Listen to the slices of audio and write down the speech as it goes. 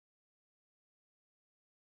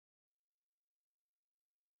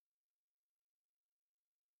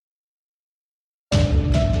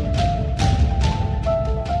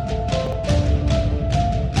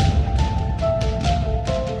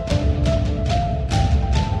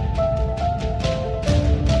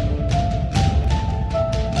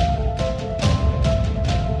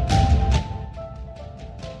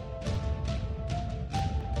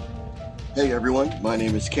Hey everyone, my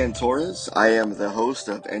name is Ken Torres. I am the host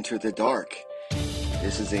of Enter the Dark.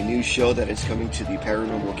 This is a new show that is coming to the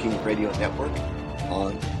Paranormal King Radio Network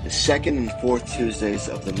on the second and fourth Tuesdays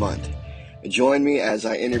of the month. Join me as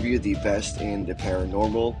I interview the best in the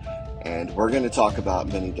paranormal, and we're going to talk about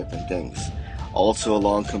many different things. Also,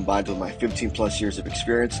 along combined with my 15 plus years of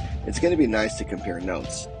experience, it's going to be nice to compare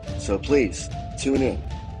notes. So please, tune in,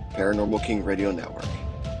 Paranormal King Radio Network.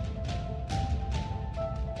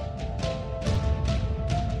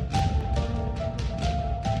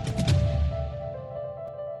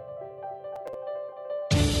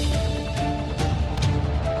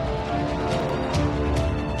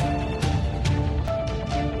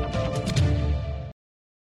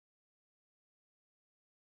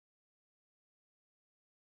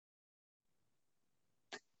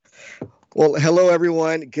 Well, hello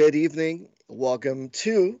everyone. Good evening. Welcome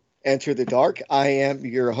to Enter the Dark. I am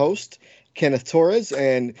your host, Kenneth Torres,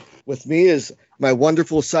 and with me is my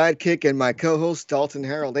wonderful sidekick and my co-host, Dalton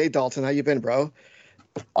Harold. Hey, Dalton, how you been, bro?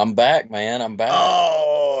 I'm back, man. I'm back.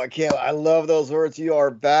 Oh, I can't. I love those words. You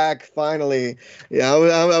are back finally. Yeah,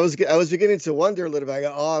 I was beginning to wonder a little bit. I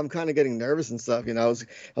go, I'm kind of getting nervous and stuff. I was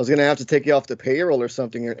gonna have to take you off the payroll or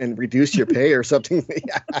something and reduce your pay or something.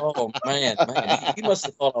 Oh man. You must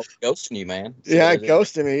have thought I was ghosting you, man. Yeah,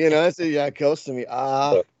 ghosting me. Ghosting me.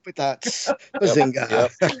 But that's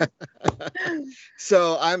bazinga.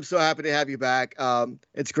 So I'm so happy to have you back.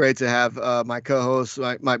 It's great to have my co-host,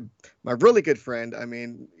 my really good friend. I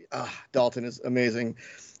mean, Dalton is amazing.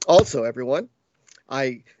 Also, everyone,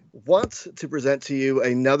 I want to present to you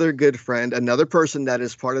another good friend, another person that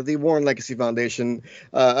is part of the Warren Legacy Foundation,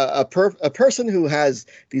 a person who has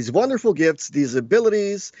these wonderful gifts, these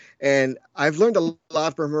abilities, and I've learned a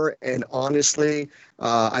lot from her. And honestly,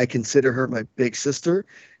 I consider her my big sister.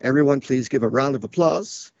 Everyone, please give a round of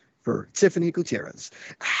applause for Tiffany Gutierrez.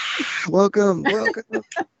 Welcome.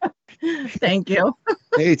 Thank you.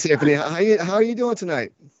 Hey, Tiffany, how are you doing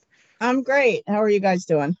tonight? I'm great. How are you guys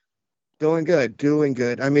doing? Doing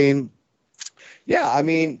good. I mean,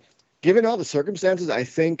 given all the circumstances, I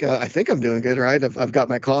think I'm doing good, right? I've got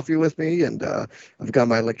my coffee with me, and I've got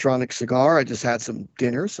my electronic cigar. I just had some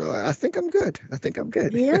dinner, so I think I'm good.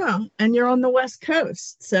 Yeah, and you're on the West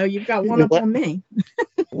Coast, so you've got one up on me.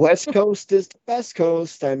 West Coast is the best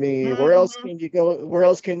coast. I mean, where else can you go? Where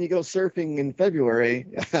else can you go surfing in February?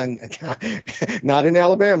 Not in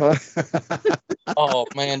Alabama. Oh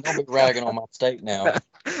man, don't be ragging on my state now.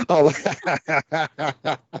 Oh,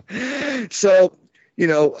 so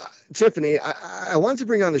Tiffany, I wanted to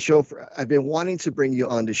bring you on the show. I've been wanting to bring you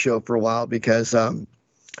on the show for a while because,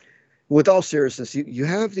 with all seriousness, you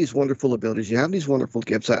have these wonderful abilities. You have these wonderful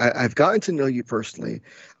gifts. I've gotten to know you personally,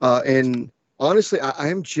 and honestly,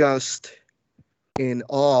 I'm just in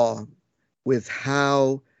awe with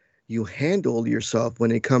how you handle yourself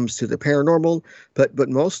when it comes to the paranormal, but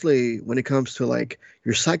mostly when it comes to like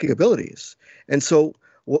your psychic abilities. And so,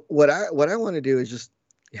 what I want to do is just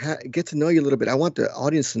get to know you a little bit. I want the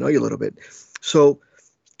audience to know you a little bit. So,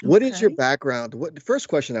 what is your background? The first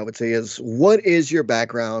question I would say is, what is your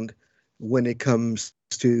background when it comes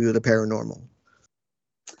to the paranormal?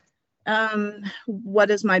 What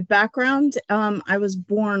is my background? I was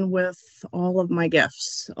born with all of my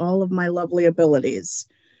gifts, all of my lovely abilities.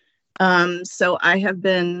 So I have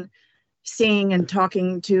been seeing and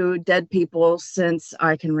talking to dead people since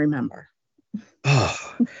I can remember.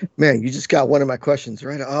 Oh, man, you just got one of my questions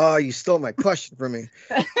right. Oh, you stole my question from me.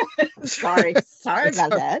 Sorry about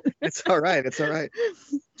that. It's all right.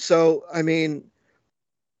 So, I mean,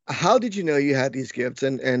 how did you know you had these gifts?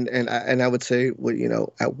 And I would say,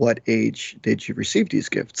 at what age did you receive these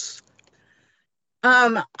gifts?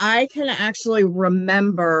 I can actually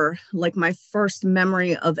remember, like, my first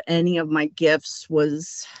memory of any of my gifts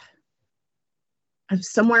was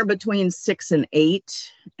somewhere between 6 and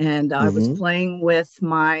 8, and I was playing with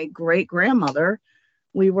my great grandmother.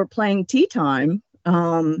 We were playing tea time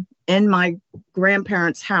in my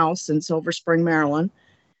grandparents' house in Silver Spring, Maryland.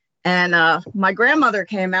 And my grandmother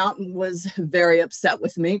came out and was very upset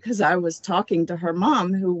with me because I was talking to her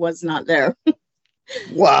mom, who was not there.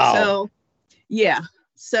 Wow. So, yeah.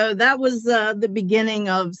 So that was the beginning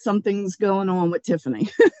of something's going on with Tiffany.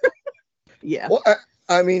 Yeah. Well,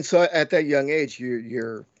 I mean, so at that young age,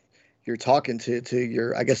 you're talking to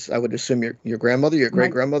your, I guess I would assume your grandmother, your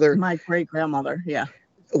great grandmother. My great grandmother, yeah.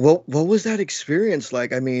 What was that experience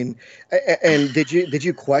like? I mean, and did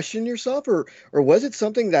you question yourself, or was it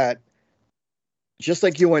something that, just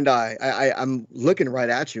like you and I'm looking right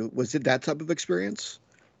at you, was it that type of experience?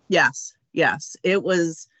 Yes. It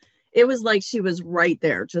was like she was right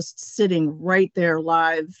there, just sitting right there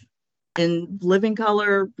live in living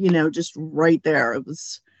color, just right there.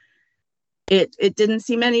 It didn't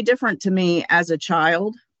seem any different to me as a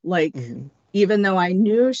child. Like, even though I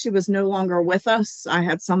knew she was no longer with us, I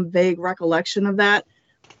had some vague recollection of that.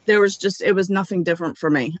 It was nothing different for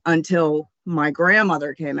me until my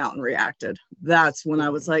grandmother came out and reacted. That's when I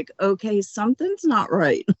was like, okay, something's not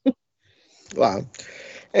right. Wow.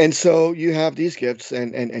 And so you have these gifts,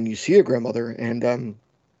 and you see your grandmother, and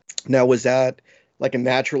now, was that like a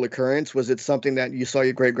natural occurrence? Was it something that you saw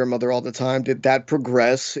your great grandmother all the time? Did that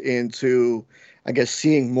progress into, I guess,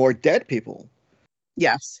 seeing more dead people?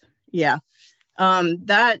 Yes. Yeah.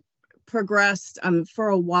 That progressed for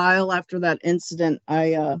a while after that incident.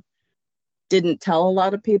 I didn't tell a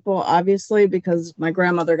lot of people, obviously, because my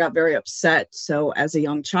grandmother got very upset. So as a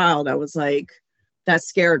young child, I was like, that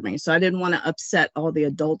scared me. So I didn't want to upset all the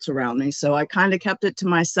adults around me. So I kind of kept it to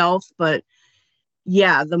myself. But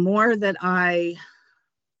yeah, the more that I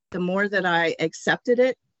accepted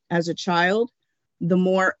it as a child, the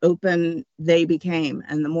more open they became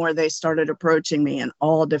and the more they started approaching me in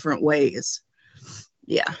all different ways.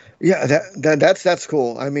 Yeah. Yeah, that's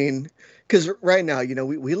cool. I mean, because right now,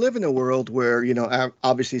 we live in a world where,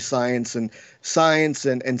 obviously science and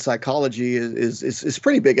psychology is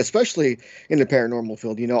pretty big, especially in the paranormal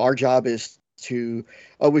field. Our job is to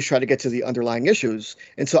always try to get to the underlying issues.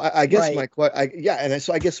 And so I guess Right.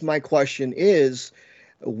 so I guess my question is,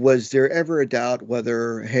 was there ever a doubt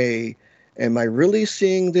whether, hey, am I really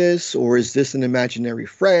seeing this, or is this an imaginary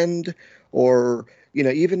friend, or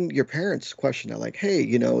even your parents question it, like, hey,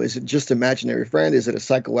 is it just imaginary friend? Is it a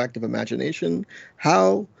psychoactive imagination?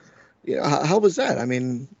 How, how was that? I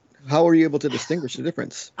mean, how are you able to distinguish the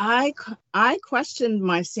difference? I questioned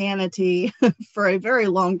my sanity for a very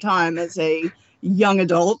long time as a young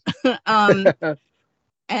adult.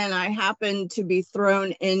 And I happened to be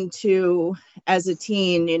thrown into, as a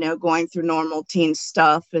teen, going through normal teen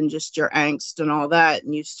stuff and just your angst and all that,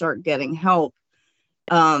 and you start getting help.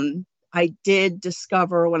 I did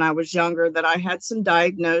discover when I was younger that I had some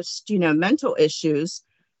diagnosed, mental issues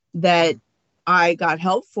that I got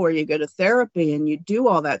help for. You go to therapy and you do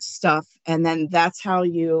all that stuff. And then that's how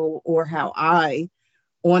I,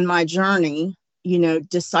 on my journey,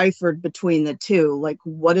 deciphered between the two, like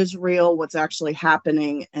what is real, what's actually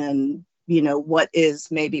happening, and, what is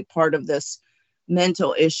maybe part of this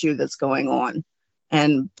mental issue that's going on.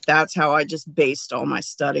 And that's how I just based all my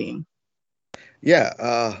studying. Yeah,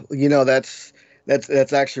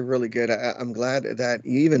 that's actually really good. I'm glad that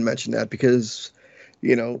you even mentioned that, because,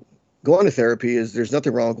 you know, going to therapy is there's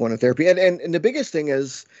nothing wrong with going to therapy, and the biggest thing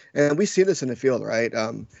is, and we see this in the field, right?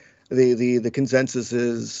 The consensus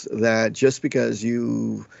is that just because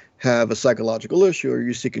you have a psychological issue or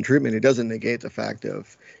you're seeking treatment, it doesn't negate the fact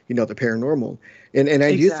of, the paranormal, and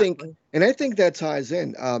I do think, Exactly. and I think that ties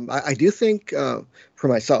in. I do think, for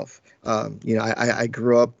myself, I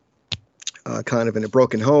grew up, kind of in a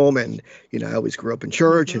broken home, and I always grew up in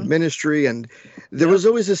church and Hmm. ministry, and there Yep. was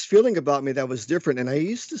always this feeling about me that was different, and I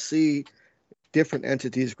used to see different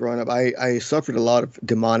entities growing up. I suffered a lot of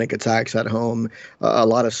demonic attacks at home, a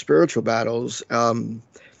lot of spiritual battles, and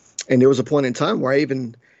there was a point in time where I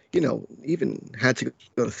even had to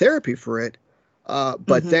go to therapy for it,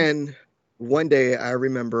 but Hmm. then one day I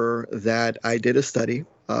remember that I did a study.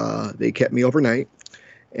 They kept me overnight,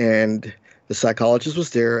 and the psychologist was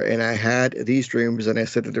there, and I had these dreams, and I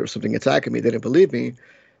said that there was something attacking me. They didn't believe me,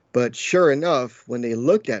 but sure enough, when they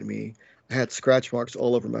looked at me, I had scratch marks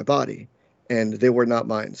all over my body, and they were not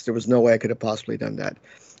mine. There was no way I could have possibly done that.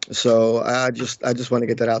 So I just want to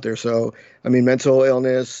get that out there. So I mean, mental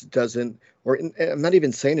illness doesn't, or I'm not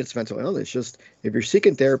even saying it's mental illness. Just if you're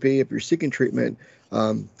seeking therapy, if you're seeking treatment,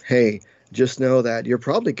 hey, just know that you're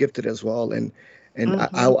probably gifted as well. And Hmm.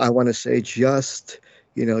 I want to say, just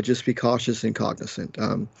be cautious and cognizant.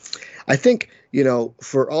 I think,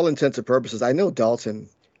 for all intents and purposes, I know Dalton.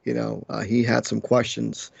 He had some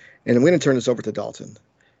questions, and I'm going to turn this over to Dalton.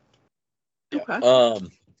 Yeah. Okay.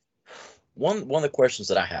 One of the questions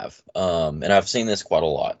that I have, and I've seen this quite a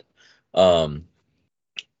lot. Um,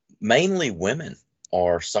 Mainly women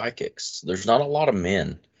are psychics. There's not a lot of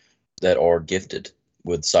men that are gifted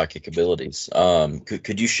with psychic abilities.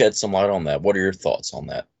 Could you shed some light on that? What are your thoughts on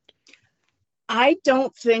that? I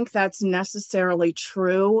don't think that's necessarily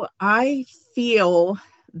true. I feel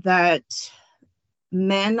that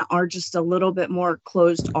men are just a little bit more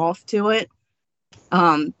closed off to it.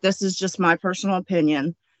 This is just my personal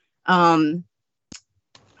opinion. Um,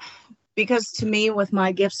 because to me, with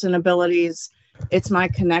my gifts and abilities, it's my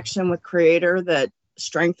connection with Creator that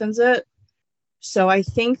strengthens it. So I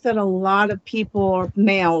think that a lot of people,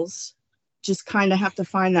 males, just kind of have to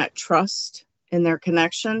find that trust in their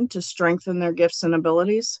connection to strengthen their gifts and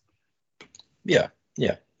abilities. Yeah.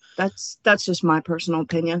 Yeah. That's just my personal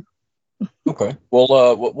opinion. Okay.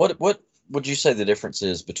 Well, what would you say the difference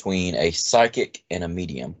is between a psychic and a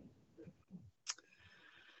medium?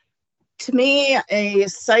 To me, a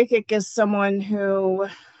psychic is someone who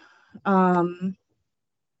can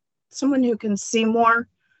see more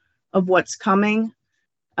of what's coming.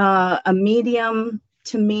 A medium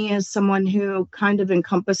to me is someone who kind of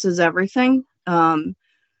encompasses everything,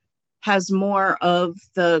 has more of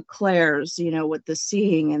the clairs, with the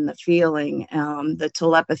seeing and the feeling, the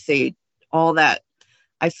telepathy, all that.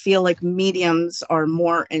 I feel like mediums are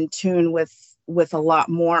more in tune with a lot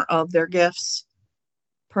more of their gifts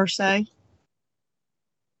per se.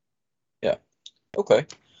 Yeah. Okay.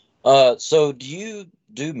 So do you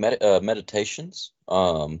do meditations?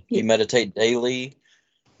 Do you meditate daily?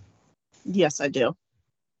 Yes, I do.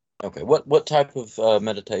 Okay. What type of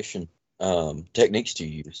meditation techniques do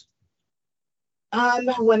you use?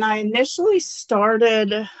 When I initially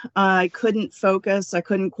started, I couldn't focus. I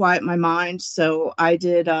couldn't quiet my mind. So I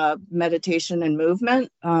did meditation and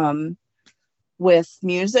movement with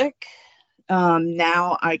music.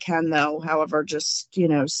 Now I can, though, however, just,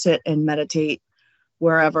 sit and meditate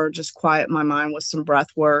wherever, just quiet my mind with some breath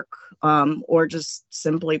work, or just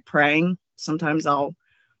simply praying. Sometimes I'll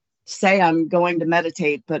say I'm going to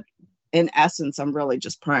meditate, but in essence, I'm really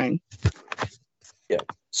just praying. Yeah.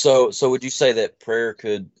 So would you say that prayer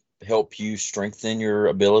could help you strengthen your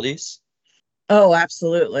abilities? Oh,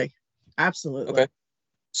 absolutely. Absolutely. Okay.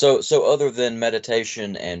 So other than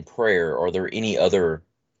meditation and prayer, are there any other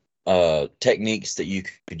techniques that you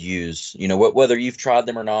could use? Whether you've tried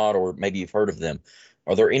them or not, or maybe you've heard of them.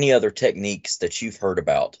 Are there any other techniques that you've heard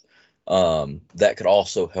about that could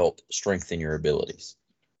also help strengthen your abilities?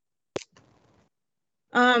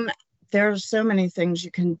 There's so many things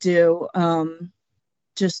you can do.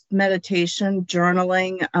 Just meditation,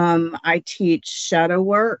 journaling. I teach shadow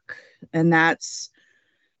work, and that's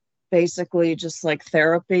basically just like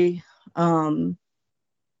therapy.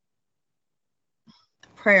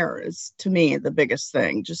 Prayer is, to me, the biggest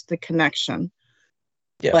thing, just the connection.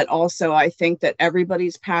 Yeah. But also, I think that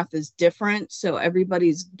everybody's path is different. So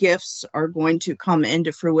everybody's gifts are going to come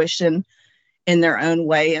into fruition in their own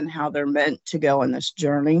way and how they're meant to go in this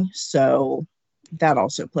journey. So that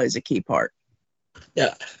also plays a key part.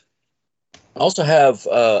 Yeah. I also have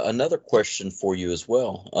another question for you as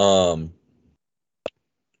well.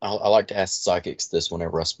 I like to ask psychics this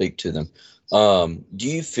whenever I speak to them. Do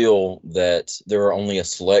you feel that there are only a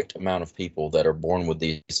select amount of people that are born with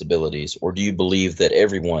these abilities, or do you believe that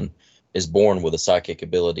everyone is born with a psychic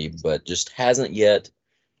ability but just hasn't yet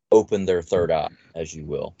opened their third eye, as you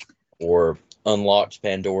will, or unlocked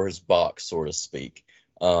Pandora's box, so to speak?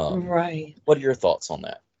 Right. What are your thoughts on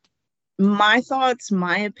that? My thoughts,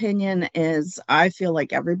 my opinion is I feel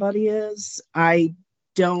like everybody is. I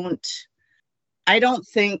don't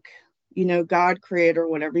think, God, creator,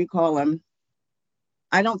 whatever you call him,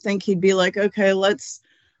 I don't think he'd be like, okay, let's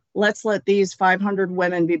let these 500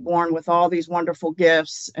 women be born with all these wonderful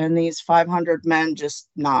gifts and these 500 men just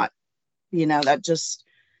not, that just,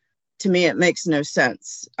 to me, it makes no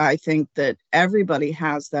sense. I think that everybody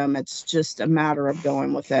has them. It's just a matter of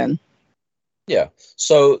going within. Yeah.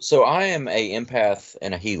 So I am a empath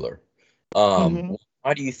and a healer.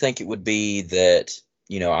 Why do you think it would be that,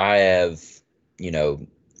 I have,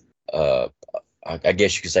 I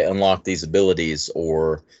guess you could say unlocked these abilities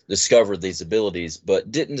or discovered these abilities,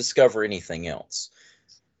 but didn't discover anything else?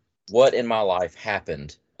 What in my life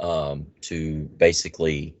happened to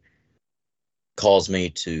basically cause me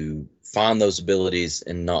to find those abilities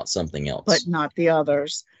and not something else? But not the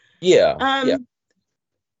others. Yeah. Yeah.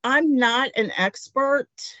 I'm not an expert.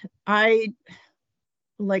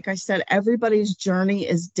 Like I said, everybody's journey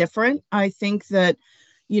is different. I think that,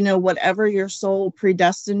 whatever your soul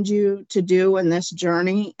predestined you to do in this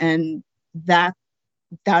journey, and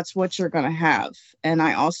that's what you're going to have. And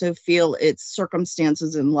I also feel it's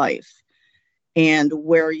circumstances in life and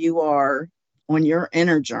where you are on your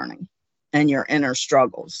inner journey and your inner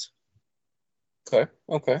struggles.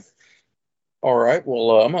 Okay. All right.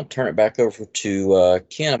 Well, I'm going to turn it back over to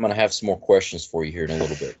Ken. I'm going to have some more questions for you here in a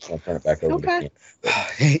little bit. So I'll turn it back over to Ken.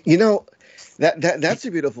 Hey, that's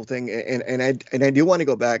a beautiful thing, and I do want to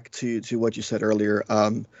go back to what you said earlier.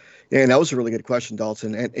 And that was a really good question,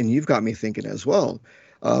 Dalton, and you've got me thinking as well.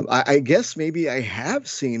 I guess maybe I have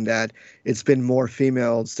seen that it's been more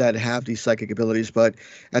females that have these psychic abilities, but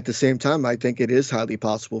at the same time, I think it is highly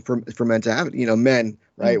possible for men to have it. Men,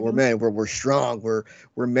 right? Mm-hmm. We're men. We're strong. We're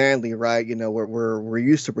manly, right? We're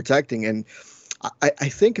used to protecting, and I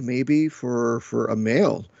think maybe for a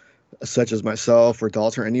male, such as myself or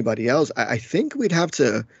Dalton or anybody else, I think we'd have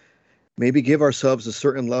to maybe give ourselves a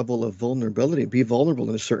certain level of vulnerability, be vulnerable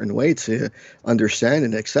in a certain way to understand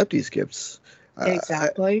and accept these gifts.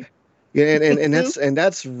 Exactly. Yeah, and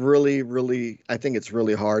that's really, really, I think it's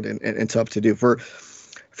really hard and tough to do.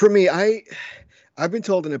 For me, I've been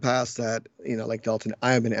told in the past that, like Dalton,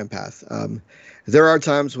 I am an empath. There are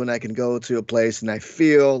times when I can go to a place and I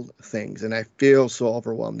feel things and I feel so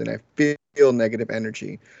overwhelmed and I feel negative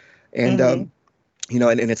energy. And, Mhm.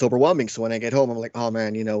 And it's overwhelming. So when I get home, I'm like, oh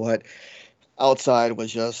man, you know what? Outside was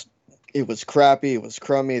just, it was crappy. It was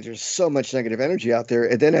crummy. There's so much negative energy out there.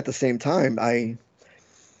 And then at the same time, I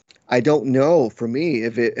don't know for me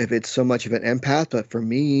if it's so much of an empath, but for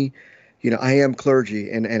me, I am clergy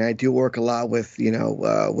and I do work a lot with,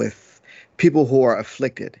 with people who are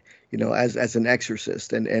afflicted, as an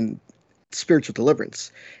exorcist and spiritual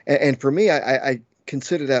deliverance. And for me, I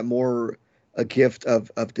consider that more a gift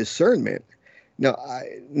of discernment.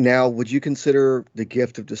 Now, would you consider the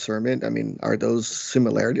gift of discernment? I mean, are those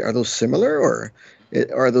similarity? Are those similar, or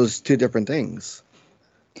are those two different things?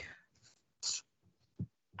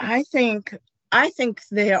 I think I think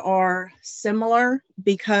they are similar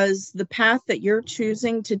because the path that you're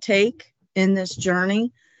choosing to take in this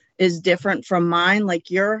journey is different from mine. Like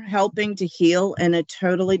you're helping to heal in a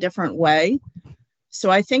totally different way. So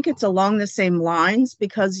I think it's along the same lines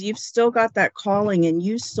because you've still got that calling and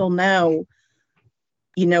you still know,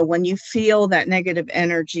 when you feel that negative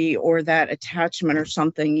energy or that attachment or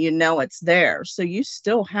something, it's there. So you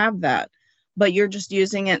still have that, but you're just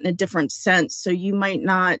using it in a different sense. So you might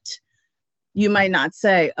not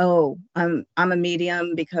say, oh, I'm a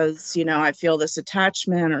medium because, I feel this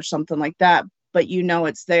attachment or something like that, but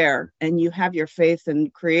it's there and you have your faith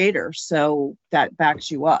in creator. So that backs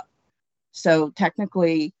you up. So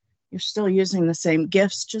technically you're still using the same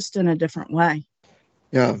gifts, just in a different way.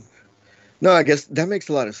 Yeah. No, I guess that makes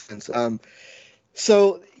a lot of sense.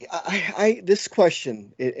 So I this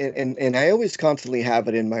question, and I always constantly have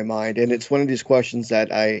it in my mind, and it's one of these questions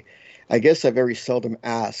that I guess I very seldom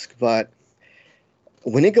ask, but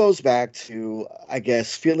when it goes back to, I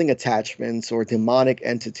guess, feeling attachments or demonic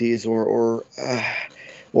entities or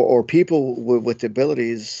people with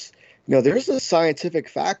abilities, there's a scientific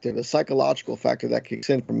factor, the psychological factor that kicks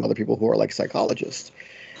in from other people who are like psychologists.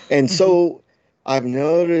 And Mhm. so I've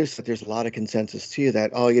noticed that there's a lot of consensus too that,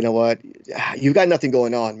 oh, you know what? You've got nothing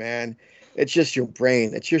going on, man. It's just your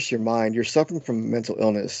brain. It's just your mind. You're suffering from mental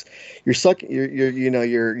illness. You're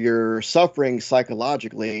suffering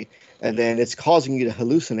psychologically, and then it's causing you to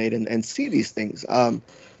hallucinate and see these things.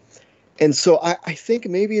 And so I think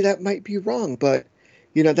maybe that might be wrong, but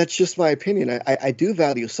that's just my opinion. I do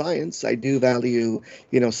value science. I do value,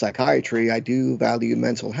 psychiatry. I do value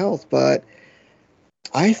mental health, but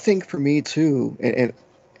I think for me too, and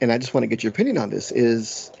I just want to get your opinion on this,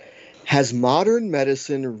 is has modern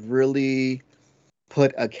medicine really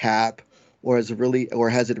put a cap, or has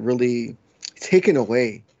it really taken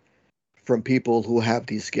away from people who have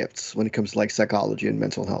these gifts when it comes to like psychology and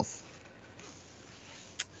mental health?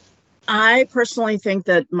 I personally think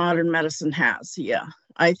that modern medicine has, yeah.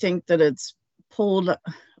 I think that it's pulled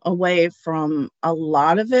away from a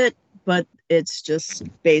lot of it, but it's just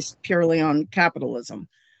based purely on capitalism.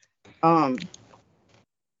 Um,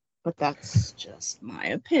 but that's just my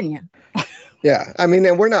opinion. Yeah, I mean,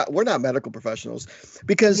 and we're not medical professionals,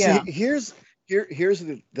 because Yeah, here's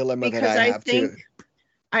the dilemma that because I I have think too.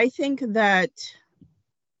 I think that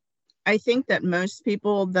I think that most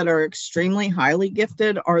people that are extremely highly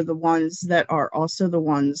gifted are the ones that are also the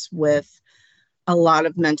ones with a lot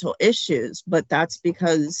of mental issues, but that's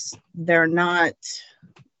because they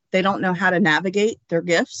don't know how to navigate their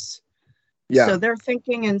gifts. So Yeah, they're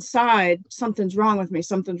thinking inside, something's wrong with me,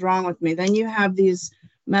 something's wrong with me. Then you have these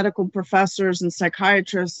medical professors and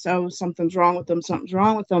psychiatrists, oh, something's wrong with them, something's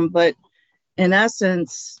wrong with them. But in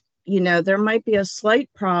essence, there might be a slight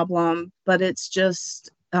problem, but it's just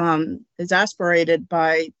exasperated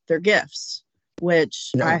by their gifts,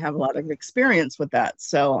 which I yeah. have a lot of experience with that.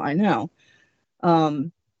 So I know.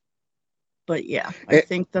 Um, but yeah, I And,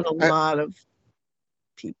 think that a I, lot of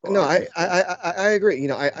people no, are I, I gifted. I agree.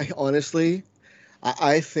 I honestly,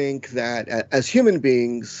 I think that as human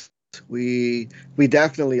beings, we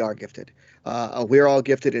definitely are gifted. We're all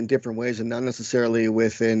gifted in different ways, and not necessarily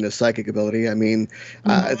within the psychic ability. I mean,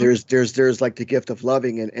 Mm-hmm. there's like the gift of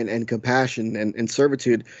loving and compassion and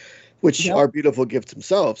servitude, which Yep. are beautiful gifts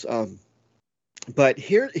themselves. But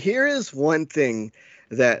here is one thing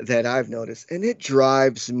that I've noticed, and it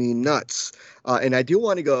drives me nuts. And I do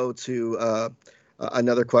want to go to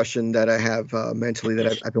another question that I have mentally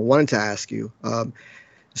that I've been wanting to ask you.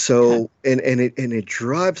 So and it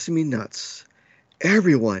drives me nuts.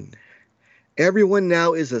 Everyone, everyone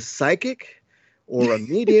now is a psychic or a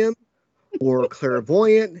medium or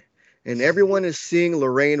clairvoyant, and everyone is seeing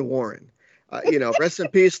Lorraine Warren. Rest in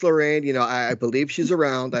peace, Lorraine. I believe she's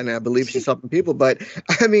around and I believe she's helping people. But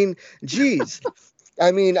I mean, geez,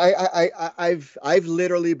 I mean, I've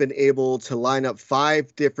literally been able to line up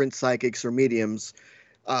 5 different psychics or mediums,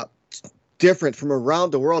 uh, different from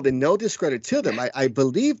around the world, and no discredit to them. I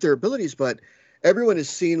believe their abilities, but everyone has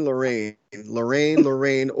seen Lorraine,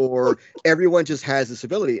 or everyone just has this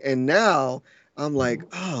ability. And now I'm like,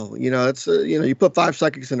 oh, it's you put 5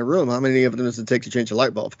 psychics in a room. How many of them does it take to change a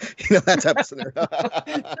light bulb? That type of scenario.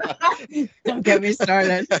 Don't get me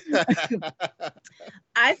started.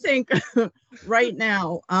 I think right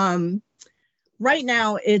now,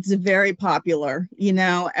 it's very popular.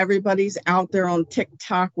 Everybody's out there on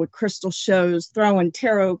TikTok with crystal shows, throwing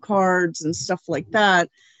tarot cards and stuff like that.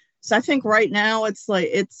 So I think right now it's like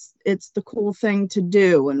it's the cool thing to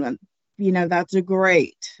do, and that's a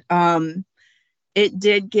great. It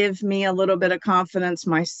did give me a little bit of confidence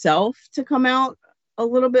myself to come out a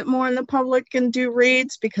little bit more in the public and do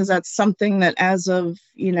reads, because that's something that as of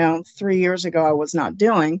 3 years ago I was not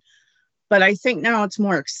doing. But I think now it's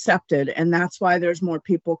more accepted, and that's why there's more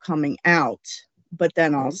people coming out. But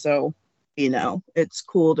then also, it's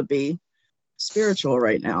cool to be spiritual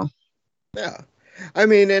right now. Yeah. I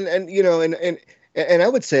mean, and I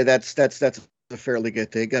would say that's a fairly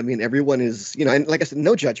good thing. I mean, everyone is, and like I said,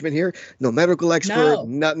 no judgment here, no medical expert,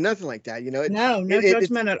 nothing like that. No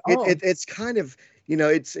judgment at all. It's kind of,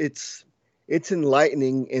 it's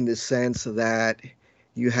enlightening in the sense that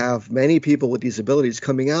you have many people with these abilities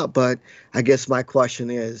coming out. But I guess my question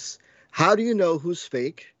is, how do you know who's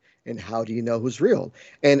fake and how do you know who's real?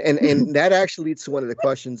 And that actually leads to one of the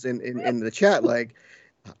questions in the chat, like,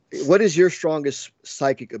 what is your strongest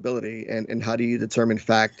psychic ability, and how do you determine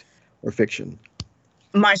fact or fiction?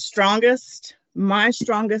 My strongest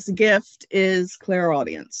gift is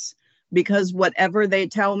clairaudience, because whatever they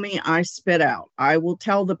tell me, I spit out. I will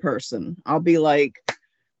tell the person. I'll be like,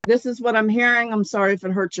 this is what I'm hearing. I'm sorry if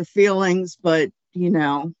it hurts your feelings, but you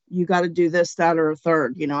got to do this, that, or a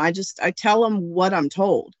third. I tell them what I'm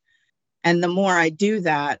told. And the more I do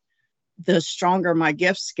that, the stronger my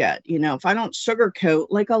gifts get. If I don't sugarcoat,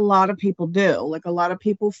 like a lot of people do, like a lot of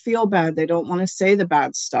people feel bad, they don't want to say the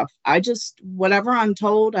bad stuff. Whatever I'm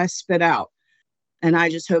told, I spit out. And I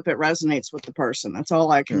just hope it resonates with the person. That's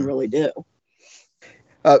all I can really do.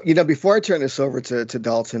 Before I turn this over to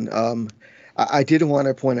Dalton, I did want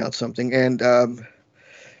to point out something. And,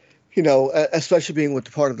 especially being with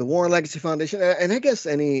the part of the Warren Legacy Foundation, and I guess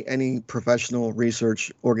any professional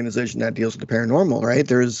research organization that deals with the paranormal, right?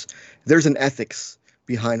 There's an ethics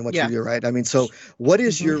behind what you do, right? I mean, so what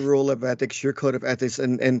is your rule of ethics, your code of ethics?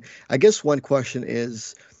 And I guess one question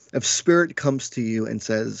is, if spirit comes to you and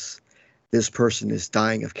says, this person is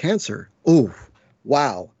dying of cancer, oh,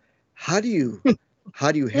 wow. How do you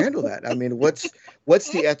handle that? I mean, what's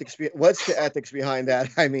the ethics behind that?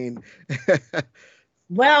 I mean,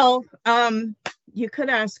 well, you could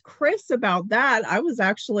ask Chris about that. I was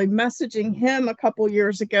actually messaging him a couple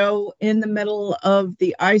years ago in the middle of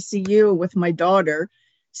the ICU with my daughter,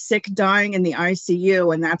 sick, dying in the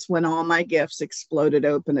ICU. And that's when all my gifts exploded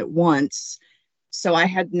open at once. So I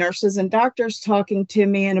had nurses and doctors talking to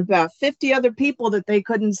me, and about 50 other people that they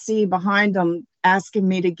couldn't see behind them asking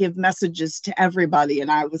me to give messages to everybody.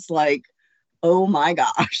 And I was like, oh my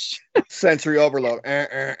gosh. Sensory overload.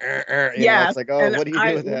 Yeah. It's like, oh, what do you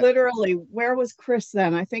do with that? Literally, where was Chris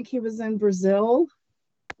then? I think he was in Brazil.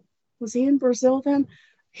 Was he in Brazil then?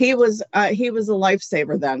 He was a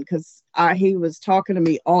lifesaver then, because he was talking to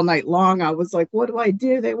me all night long. I was like, what do I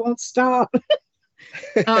do? They won't stop.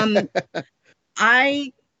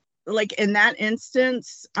 I, like, in that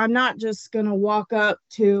instance, I'm not just going to walk up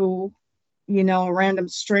to, a random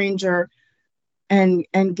stranger and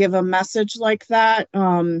give a message like that.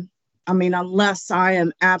 I mean, unless I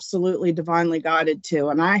am absolutely divinely guided to.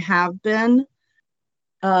 And I have been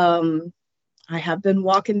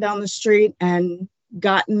walking down the street and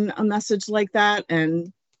gotten a message like that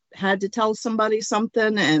and had to tell somebody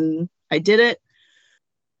something, and I did it.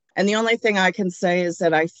 And the only thing I can say is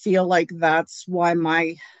that I feel like that's why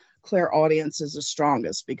my clairaudience is the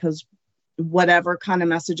strongest, because whatever kind of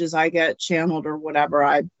messages I get channeled or whatever,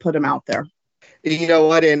 I put them out there. You know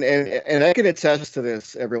what? And I can attest to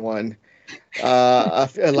this, everyone.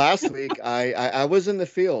 Last week, I was in the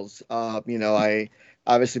fields. I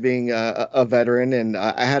obviously being a veteran, and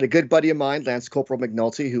I had a good buddy of mine, Lance Corporal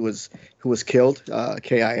McNulty, who was killed,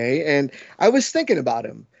 KIA, and I was thinking about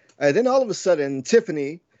him. And then all of a sudden,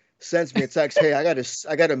 Tiffany sends me a text, hey, I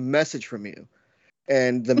got a message from you.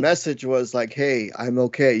 And the message was like, hey, I'm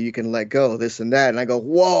okay. You can let go, this and that. And I go,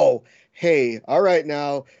 whoa, hey, all right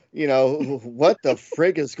now, what the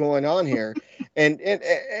frig is going on here? And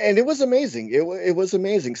it was amazing. It was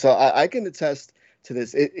amazing. So I can attest to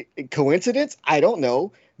this. Coincidence? I don't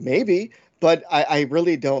know. Maybe. But I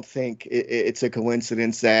really don't think it's a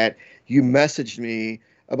coincidence that you messaged me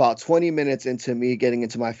about 20 minutes into me getting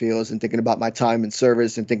into my fields and thinking about my time in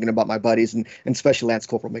service and thinking about my buddies and Special Lance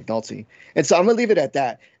Corporal McNulty. And so I'm going to leave it at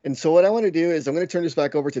that. And so what I want to do is I'm going to turn this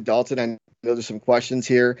back over to Dalton. I know there's some questions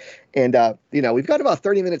here. And, we've got about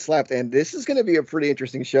 30 minutes left. And this is going to be a pretty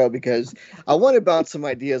interesting show because I want to bounce some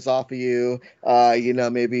ideas off of you,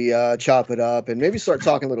 maybe chop it up and maybe start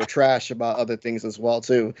talking a little trash about other things as well,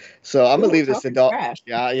 too. So I'm going to leave this to Dalton.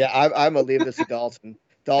 Yeah, I'm going to leave this to Dalton.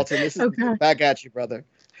 Dalton, this is back at you, brother.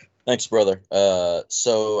 Thanks, brother.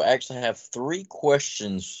 So I actually have 3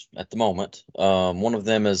 questions at the moment. One of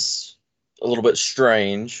them is a little bit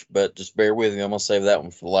strange, but just bear with me. I'm going to save that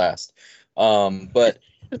one for last. But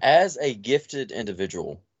as a gifted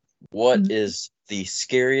individual, what is the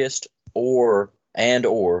scariest or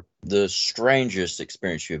the strangest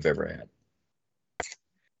experience you've ever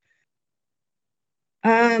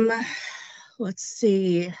had? Let's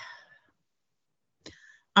see.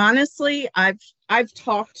 Honestly, I've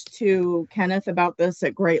talked to Kenneth about this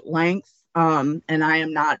at great length, and I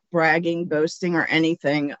am not bragging, boasting, or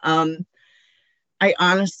anything. I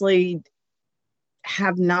honestly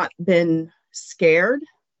have not been scared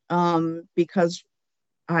because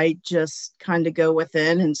I just kind of go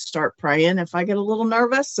within and start praying if I get a little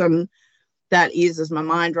nervous, and that eases my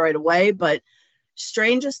mind right away. But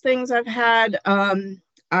strangest things I've had,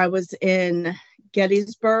 I was in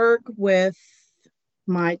Gettysburg with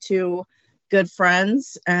my 2 good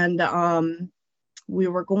friends, and we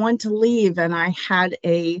were going to leave, and I had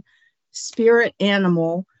a spirit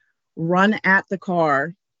animal run at the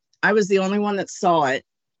car. I was the only one that saw it,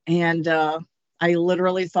 and I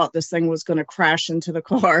literally thought this thing was going to crash into the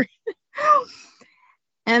car.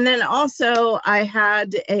 And then also I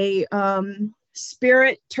had a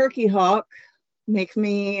spirit turkey hawk make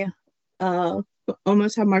me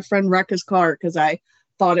almost have my friend wreck his car because I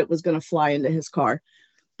thought it was going to fly into his car,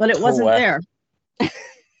 but it wasn't there.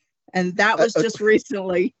 And that was just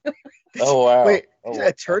recently. Oh, wow. Wait,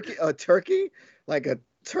 a turkey? Like a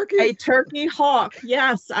turkey? A turkey hawk.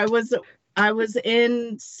 Yes. I was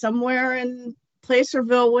in somewhere in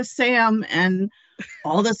Placerville with Sam, and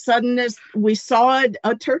all of a sudden we saw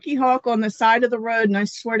a turkey hawk on the side of the road, and I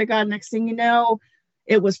swear to God, next thing you know,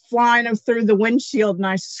 it was flying through the windshield, and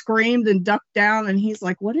I screamed and ducked down, and he's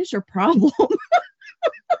like, "What is your problem?"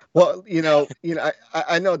 Well,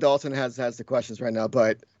 I know Dalton has the questions right now,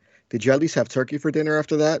 but did you at least have turkey for dinner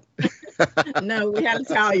after that? No, we had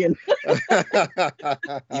Italian.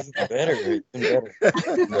 Even better.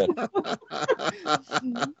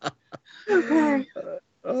 Okay.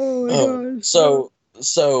 Oh my gosh.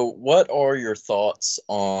 So what are your thoughts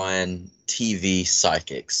on TV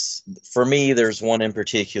psychics? For me, there's one in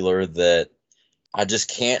particular that I just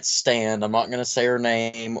can't stand. I'm not going to say her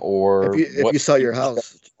name or if you sell your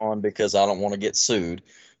house on because I don't want to get sued.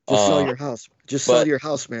 Just sell your house. Sell your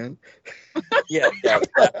house, man. Yeah.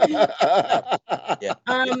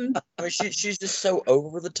 I mean, she's just so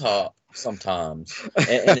over the top sometimes,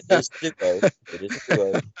 and it is a duo. It is a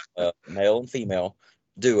duo, male and female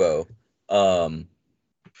duo.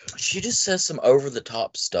 She just says some over the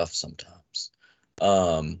top stuff sometimes,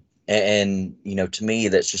 and to me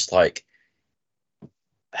that's just like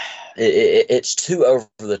it's too over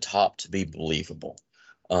the top to be believable.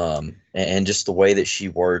 And just the way that she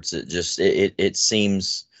words it, just it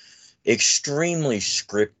seems extremely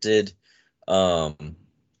scripted.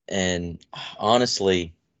 And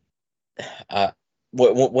honestly,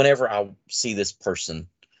 whenever I see this person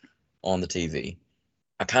on the TV,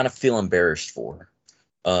 I kind of feel embarrassed for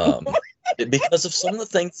her, because of some of the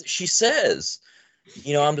things that she says.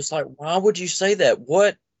 I'm just like, why would you say that?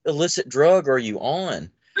 What illicit drug are you on?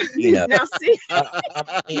 Now see,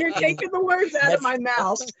 you're taking the words out of my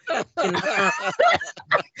mouth.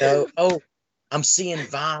 I'm seeing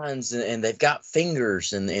vines and they've got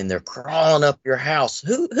fingers and they're crawling up your house.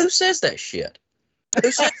 Who says that shit?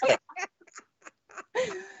 Who says that?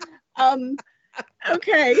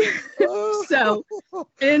 Okay. So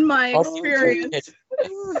in my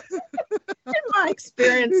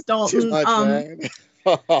experience, Dalton,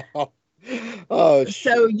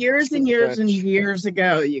 so years and years and years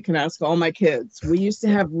ago, you can ask all my kids, we used to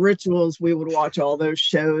have rituals. We would watch all those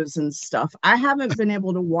shows and stuff. I haven't been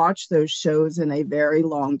able to watch those shows in a very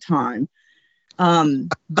long time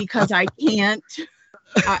because I can't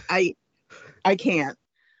I I can't.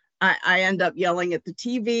 I end up yelling at the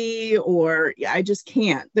TV, or I just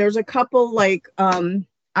can't. There's a couple like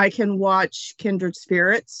I can watch Kindred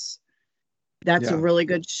Spirits. That's a Yeah. really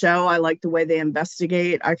good show. I like the way they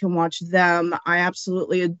investigate. I can watch them. I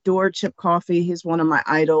absolutely adore Chip Coffey. He's one of my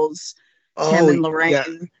idols. Him Oh, and yeah.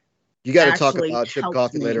 Lorraine You got to talk actually about Chip helped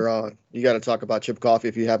Coffee me. later on. You got to talk about Chip Coffee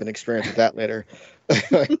if you have an experience with that later.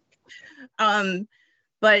 Um,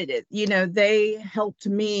 but they helped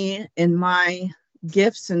me in my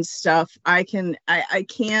gifts and stuff. I can't.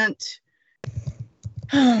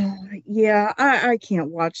 Yeah, I can't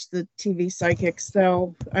watch the TV psychics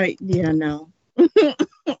though. No.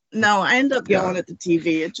 No, I end up Yeah. yelling at the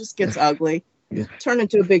TV. It just gets ugly. Yeah. Turn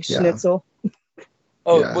into a big Yeah. schnitzel.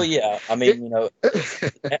 Oh, Yeah. well, yeah. I mean,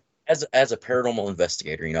 as a paranormal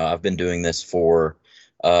investigator, I've been doing this for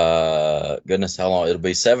goodness, how long? It'll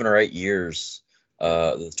be 7 or 8 years,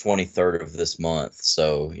 the 23rd of this month.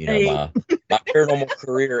 So, Hey, my paranormal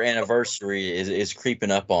career anniversary is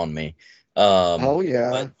creeping up on me. But Oh,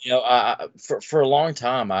 yeah. for a long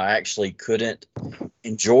time, I actually couldn't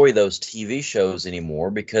enjoy those TV shows anymore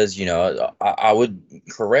because I would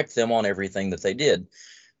correct them on everything that they did.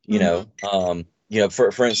 For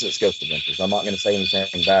instance, Ghost Adventures. I'm not going to say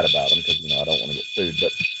anything bad about them because I don't want to get sued.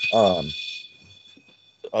 But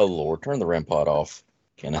oh Lord, turn the REM pod off,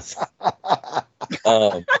 Kenneth.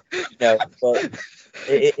 Um, but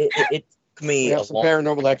it took We me a have some long.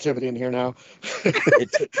 paranormal activity in here now.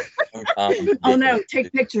 It took me a long time to oh get no,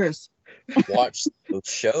 take pictures. watch those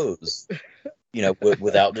shows,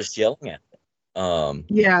 without just yelling at them.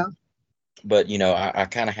 Yeah. But I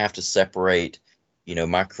kind of have to separate,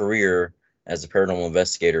 my career as a paranormal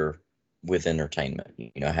investigator with entertainment.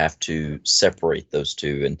 I have to separate those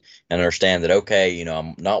two and understand that, okay,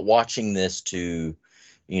 I'm not watching this to,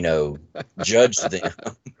 judge them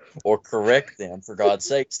or correct them. For God's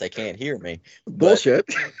sakes, they can't hear me. But Bullshit.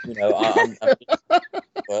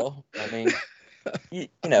 well, I mean,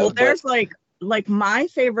 Well, but there's like my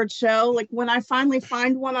favorite show. Like when I finally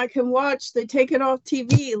find one I can watch, they take it off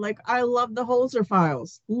TV. Like I love the Holzer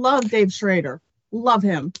Files. Love Dave Schrader. Love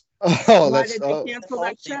him. Oh, Why that's did they cancel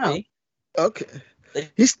that show? TV. okay. They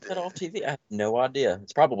He's put it off TV. I have no idea.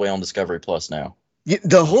 It's probably on Discovery Plus now.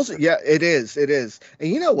 the whole. Yeah, it is. It is. And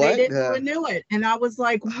you know They what? didn't renew it, and I was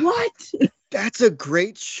like, "What?" That's a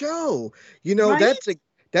great show. Right?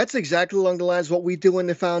 That's exactly along the lines of what we do in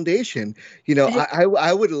the foundation.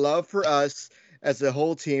 I would love for us as a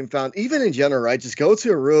whole team found, even in general, right? Just go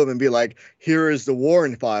to a room and be like, here is the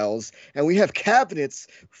Warren files. And we have cabinets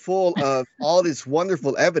full of all this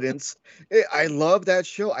wonderful evidence. I love that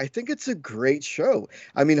show. I think it's a great show.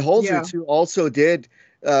 I mean, Holzer Yeah. too also did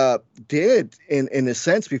in a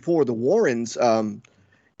sense before the Warrens,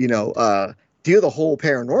 do the whole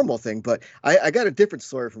paranormal thing. But I got a different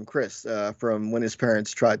story from Chris from when his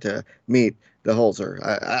parents tried to meet the Holzer.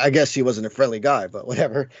 I guess he wasn't a friendly guy, but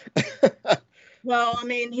whatever. Well, I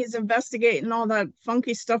mean, he's investigating all that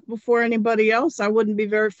funky stuff before anybody else. I wouldn't be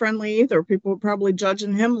very friendly either. People would probably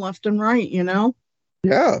judging him left and right, Yeah,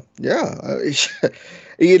 yeah.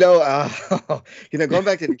 Going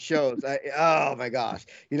back to the shows, oh my gosh.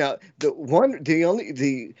 The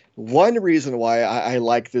one reason why I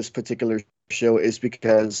like this particular show is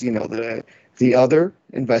because, the other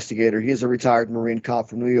investigator, he's a retired Marine cop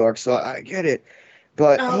from New York, so I get it.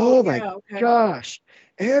 But oh my okay. gosh,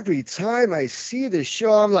 every time I see this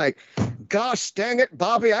show, I'm like, gosh dang it,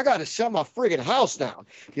 Bobby, I gotta sell my friggin' house now.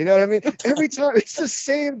 You know what I mean? Every time it's the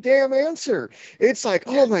same damn answer. It's like,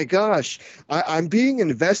 oh my gosh, I'm being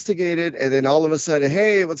investigated, and then all of a sudden,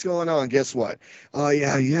 hey, what's going on? Guess what? Oh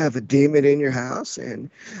yeah, you have a demon in your house, and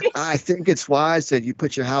I think it's wise that you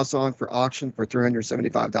put your house on for auction for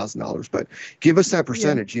 $375,000. But give us that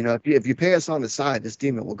percentage. If you pay us on the side, this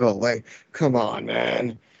demon will go away. Come on,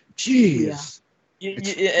 man. Jeez.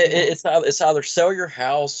 It's either sell your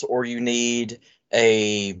house or you need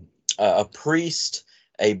a priest,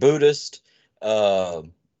 a Buddhist,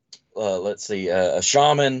 let's see, a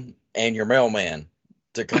shaman, and your mailman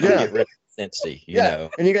to kind of get rid of the entity.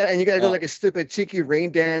 And you got to go like a stupid tiki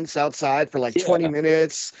rain dance outside for like 20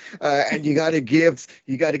 minutes, and you got to give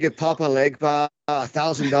Papa Legba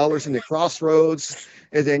 $1,000 in the crossroads.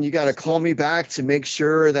 And then you got to call me back to make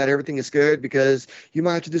sure that everything is good because you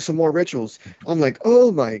might have to do some more rituals. I'm like,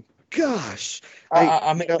 oh my gosh.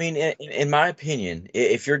 I mean, in my opinion,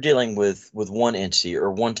 if you're dealing with one entity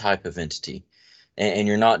or one type of entity, and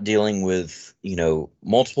you're not dealing with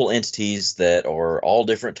multiple entities that are all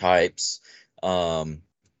different types, why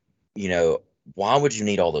would you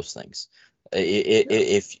need all those things?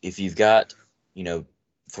 If you've got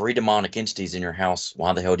 3 demonic entities in your house,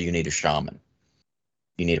 why the hell do you need a shaman?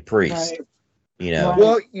 You need a priest. Right. You know.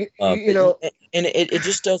 Right. Well, you know, and it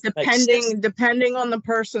just doesn't make sense. Depending on the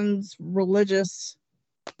person's religious,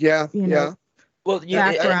 yeah, you yeah. know, Well,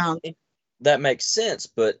 background. That makes sense,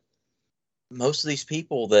 but most of these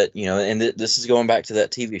people that, you know, and this is going back to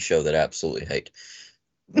that TV show that I absolutely hate.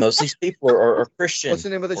 Most of these people are Christian. What's the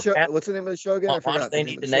name of the show? Catholic. What's the name of the show again? I Why do forgot. they The name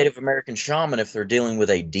need of a the show. Native American shaman if they're dealing with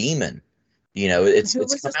a demon? You know, it's Who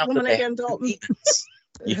was come this out woman that they again, have Dalton? demons.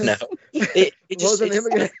 You know, What it was just the it name just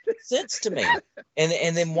again? doesn't make sense to me.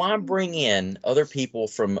 And then why bring in other people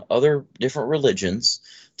from other different religions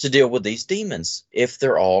to deal with these demons if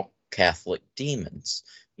they're all Catholic demons?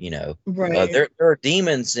 You know, Right. there are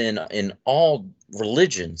demons in all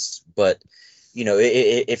religions, but you know,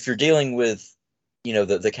 if you're dealing with, you know,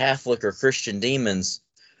 the Catholic or Christian demons,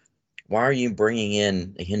 why are you bringing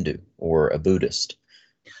in a Hindu or a Buddhist?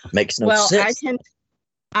 Makes no Well, sense.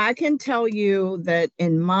 I can tell you that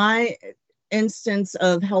in my instance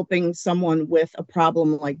of helping someone with a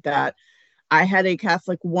problem like that, I had a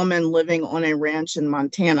Catholic woman living on a ranch in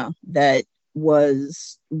Montana that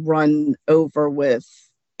was run over with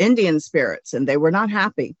Indian spirits, and they were not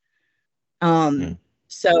happy. Hmm.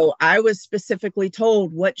 So I was specifically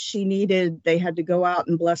told what she needed. They had to go out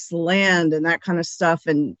and bless the land and that kind of stuff.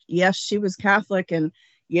 And yes, she was Catholic, and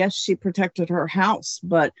yes, she protected her house,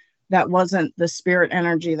 but that wasn't the spirit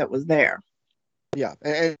energy that was there. Yeah,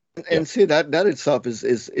 and Yeah. see that itself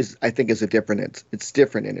is I think is a different. It's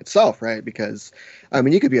different in itself, right? Because I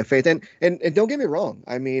mean, you could be a faith, and don't get me wrong.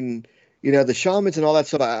 I mean, you know, the shamans and all that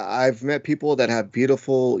stuff. I've met people that have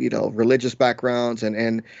beautiful, you know, religious backgrounds,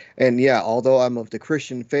 and yeah. Although I'm of the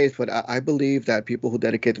Christian faith, but I believe that people who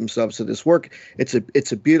dedicate themselves to this work, it's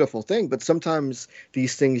a beautiful thing. But sometimes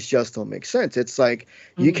these things just don't make sense. It's like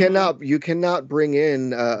you cannot bring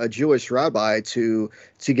in a Jewish rabbi to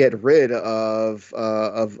get rid of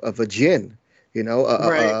a jinn, you know.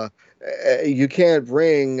 Right. You can't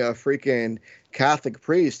bring a freaking Catholic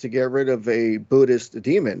priest to get rid of a Buddhist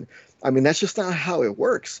demon. I mean, that's just not how it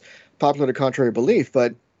works. Popular to contrary belief,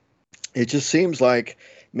 but it just seems like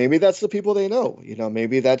maybe that's the people they know. You know,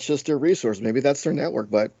 maybe that's just their resource. Maybe that's their network.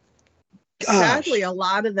 But gosh, Sadly, a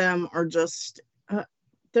lot of them are just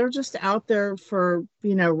they're just out there for,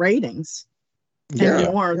 you know, ratings yeah,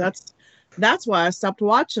 anymore. That's why I stopped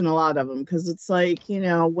watching a lot of them, because it's like, you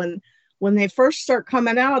know, when they first start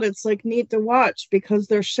coming out, it's like neat to watch because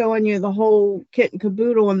they're showing you the whole kit and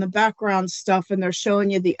caboodle and the background stuff, and they're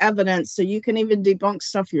showing you the evidence so you can even debunk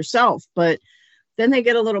stuff yourself. But then they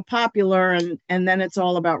get a little popular, and then it's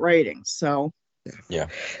all about ratings. So Yeah.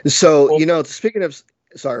 So, Well, you know, speaking of,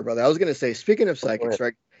 sorry, brother, I was going to say, speaking of go psychics, ahead.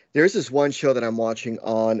 right? There's this one show that I'm watching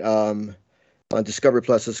on Discovery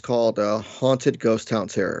Plus. It's called Haunted Ghost Town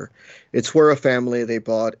Terror. It's where a family, they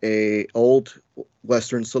bought a old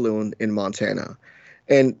Western saloon in Montana,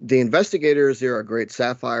 and the investigators there are great.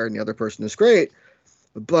 Sapphire and the other person is great,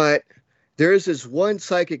 but there's this one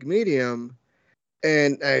psychic medium,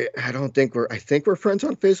 and I don't think I think we're friends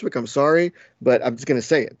on Facebook. I'm sorry, but I'm just gonna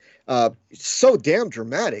say it. So damn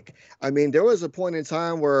dramatic. I mean, there was a point in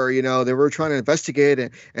time where, you know, they were trying to investigate,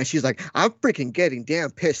 and she's like, "I'm freaking getting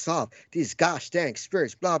damn pissed off. These gosh dang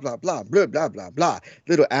spirits, blah blah blah, blah blah blah blah."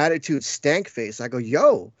 Little attitude, stank face. I go,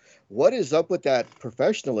 "Yo, what is up with that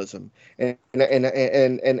professionalism?" And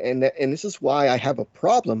this is why I have a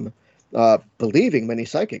problem believing many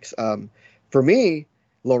psychics. For me,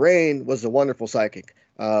 Lorraine was a wonderful psychic.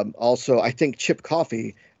 Also, I think Chip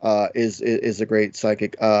Coffey is a great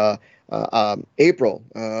psychic. April,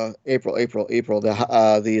 the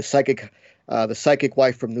psychic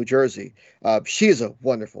wife from New Jersey. She is a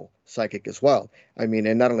wonderful psychic as well. I mean,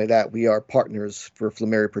 and not only that, we are partners for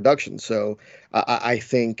Flamery Productions. So I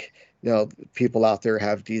think, you know, people out there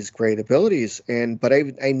have these great abilities, but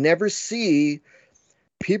I never see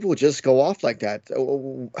people just go off like that.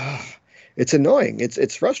 It's annoying.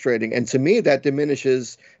 It's frustrating, and to me, that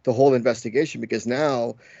diminishes the whole investigation, because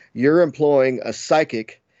now you're employing a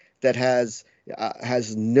psychic that has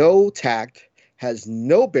no tact, has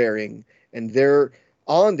no bearing, and they're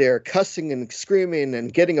on there cussing and screaming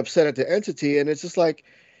and getting upset at the entity, and it's just like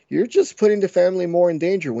you're just putting the family more in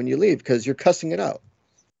danger when you leave because you're cussing it out.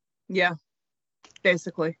 yeah,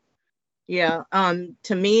 basically. Yeah.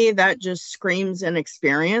 To me, that just screams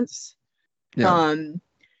inexperience. Yeah.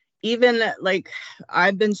 Even like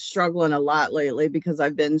I've been struggling a lot lately because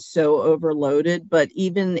I've been so overloaded, but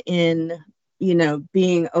even in, you know,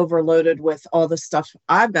 being overloaded with all the stuff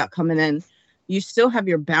I've got coming in, you still have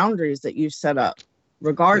your boundaries that you set up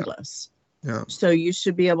regardless. Yeah. So you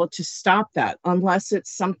should be able to stop that unless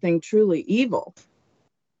it's something truly evil,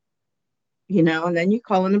 you know, and then you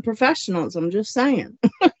call in the professionals. I'm just saying.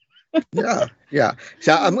 Yeah, yeah.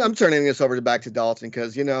 So I'm turning this over back to Dalton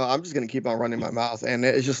because I'm just gonna keep on running my mouth, and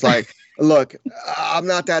it's just like, look, I'm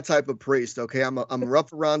not that type of priest. Okay, I'm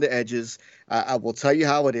rough around the edges. I will tell you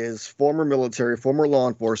how it is. Former military, former law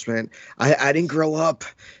enforcement. I didn't grow up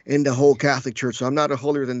in the whole Catholic Church, so I'm not a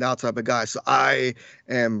holier than thou type of guy. So I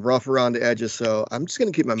am rough around the edges. So I'm just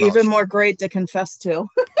gonna keep my mouth Even shut. more great to confess to.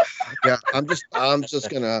 Yeah, I'm just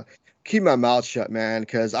gonna keep my mouth shut, man,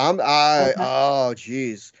 because Okay. oh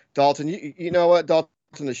geez, Dalton, you know what, Dalton,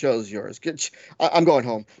 the show's yours. I'm going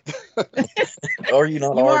home. Are you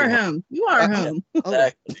not You are already home? him. You are I, him. oh,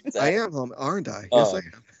 Exactly, I exactly. am home, aren't I? Yes, I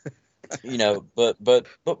am.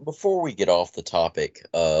 But before we get off the topic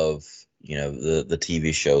of the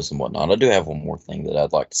TV shows and whatnot, I do have one more thing that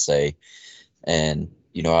I'd like to say, and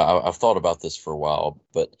I've thought about this for a while,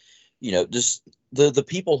 but just the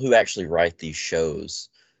people who actually write these shows,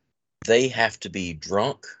 they have to be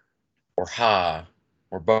drunk or high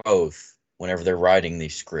or both whenever they're writing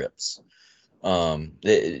these scripts.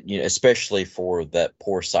 Especially for that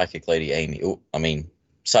poor psychic lady Amy. Oh, I mean,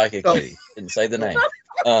 psychic Oh, lady. Didn't say the name.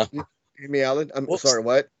 Uh, Amy Allen. I'm whoops, sorry.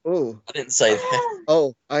 What? Oh, I didn't say that.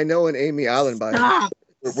 oh, I know an Amy Allen by Stop.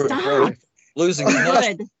 We're Stop. losing Be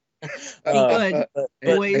connection. good. Be Uh, good.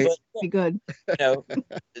 a, Boys, a, be good. you know,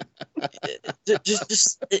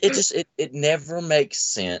 it never makes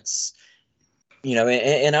sense.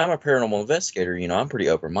 And I'm a paranormal investigator. I'm pretty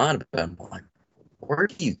open minded, but I'm like, where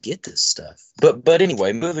do you get this stuff? But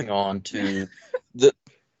anyway, moving on to the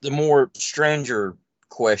more stranger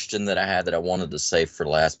question that I had that I wanted to save for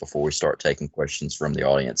last before we start taking questions from the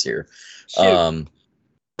audience here. Shoot. Um,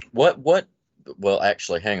 what well,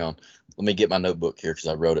 actually, hang on. Let me get my notebook here because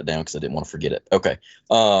I wrote it down because I didn't want to forget it. Okay.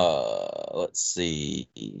 Let's see.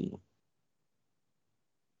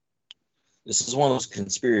 This is one of those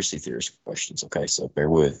conspiracy theorist questions. Okay, so bear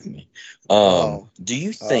with me. oh, Do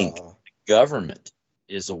you think oh. government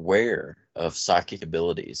is aware of psychic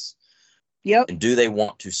abilities, Yep. and do they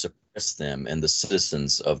want to suppress them in the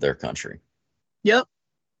citizens of their country? Yep.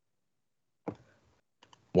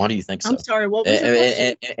 Why do you think so? I'm sorry. What was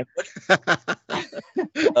your question?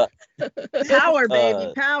 Uh, Power, baby.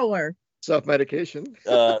 uh, Power. Self-medication.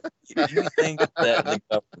 do you think that the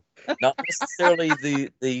government, not necessarily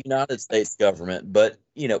the United States government, but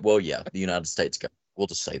well, yeah, the United States government, we'll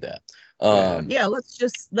just say that, Yeah. Yeah, let's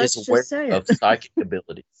is just aware say of it. psychic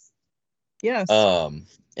abilities? Yes.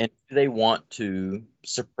 And do they want to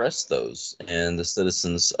suppress those in the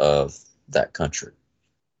citizens of that country?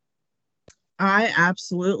 I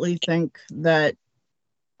absolutely think that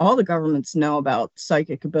all the governments know about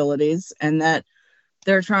psychic abilities and that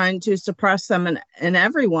they're trying to suppress them in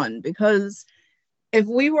everyone, because if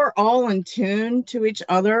we were all in tune to each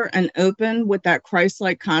other and open with that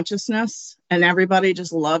Christ-like consciousness and everybody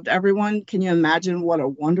just loved everyone, can you imagine what a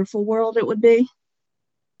wonderful world it would be?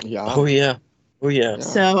 Yeah. Oh yeah, oh yeah. Yeah.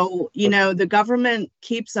 So, the government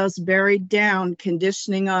keeps us buried down,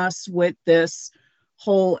 conditioning us with this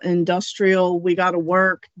whole industrial, we got to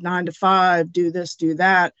work 9 to 5, do this, do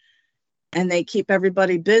that. And they keep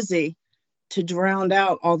everybody busy to drown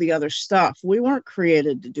out all the other stuff. We weren't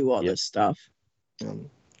created to do all Yep. this stuff. Um,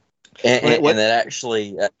 And that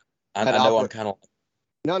actually, I know I'm kind of.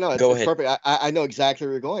 No, it's, Go it's ahead. perfect. I know exactly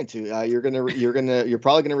where you're going to. You're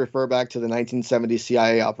probably gonna refer back to the 1970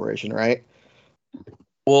 CIA operation, right?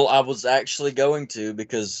 Well, I was actually going to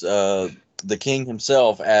because the king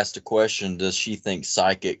himself asked a question: does she think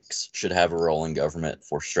psychics should have a role in government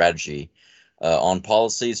for strategy on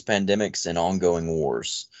policies, pandemics, and ongoing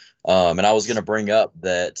wars? And I was going to bring up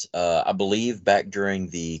that I believe back during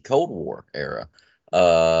the Cold War era,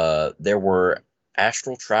 there were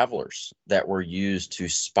astral travelers that were used to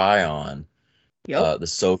spy on Yep. the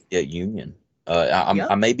Soviet Union. Yep.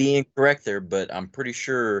 I may be incorrect there, but I'm pretty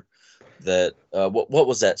sure that what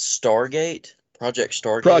was that, Stargate, Project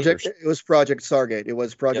Stargate? It was Project Stargate. It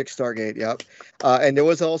was Yep. Project Stargate. Yep. And there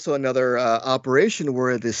was also another operation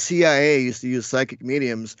where the CIA used to use psychic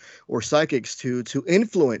mediums or psychics to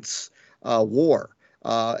influence war.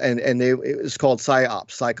 It was called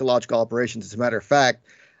PSYOPs, psychological operations. As a matter of fact,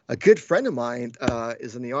 a good friend of mine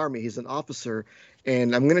is in the army. He's an officer,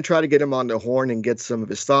 and I'm going to try to get him on the horn and get some of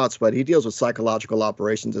his thoughts. But he deals with psychological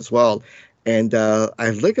operations as well. And I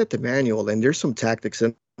look at the manual, and there's some tactics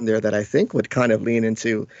in there that I think would kind of lean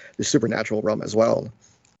into the supernatural realm as well.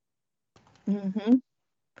 Mm-hmm.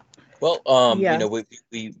 Well, Yeah. we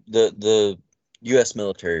the U.S.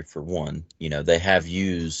 military, for one, they have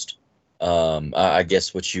used, I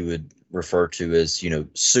guess what you would refer to as,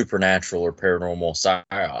 supernatural or paranormal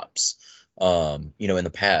psyops. In the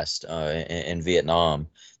past, in Vietnam,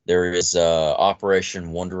 there is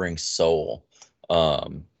Operation Wandering Soul.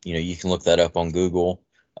 You can look that up on Google,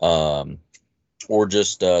 or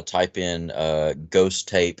just type in Ghost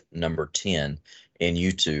Tape number 10 in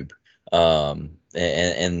YouTube.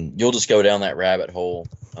 And you'll just go down that rabbit hole,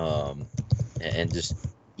 and just,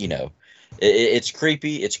 it's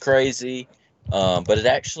creepy, it's crazy, but it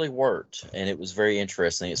actually worked, and it was very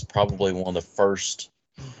interesting. It's probably one of the first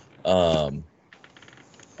psyops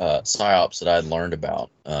that I'd learned about,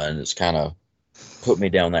 and it's kind of put me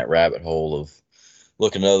down that rabbit hole of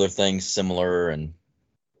looking at other things similar and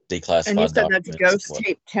declassified. And you said that's Ghost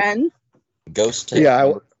Tape 10? Ghost Tape.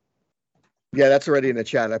 Yeah, that's already in the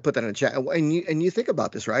chat. I put that in the chat. And you think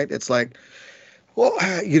about this, right? It's like, well,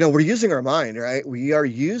 we're using our mind, right? We are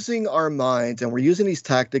using our minds, and we're using these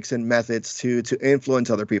tactics and methods to influence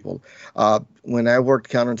other people. When I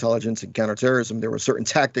worked counterintelligence and counterterrorism, there were certain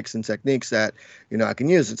tactics and techniques that, I can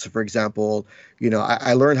use. So, for example,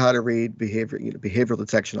 I learned how to read behavioral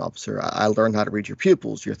detection officer. I learned how to read your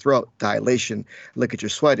pupils, your throat, dilation, look at your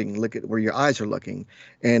sweating, look at where your eyes are looking.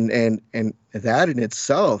 And that in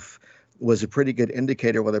itself was a pretty good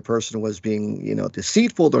indicator whether a person was being,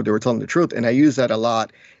 deceitful or they were telling the truth. And I use that a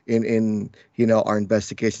lot in our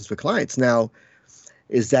investigations with clients. Now,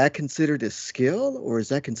 is that considered a skill or is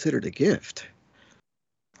that considered a gift?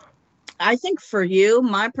 I think for you,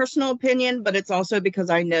 my personal opinion, but it's also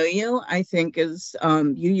because I know you, I think is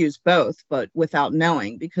you use both, but without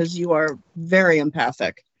knowing, because you are very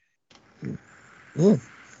empathic.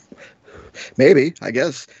 Maybe, I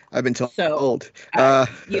guess I've been told.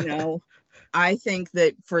 I think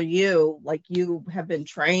that for you, like, you have been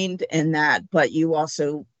trained in that, but you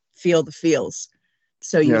also feel the feels.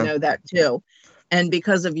 So you know that too. And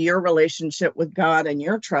because of your relationship with God and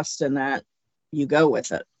your trust in that, you go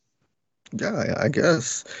with it. Yeah, I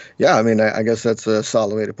guess. Yeah, I mean, I guess that's a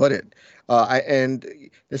solid way to put it. And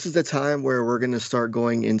this is the time where we're going to start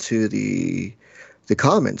going into the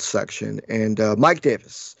comments section. And Mike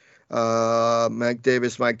Davis.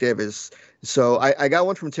 So I got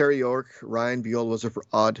one from Terry York. Ryan Buell was a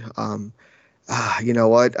fraud. You know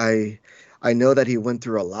what? I know that he went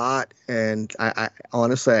through a lot, and I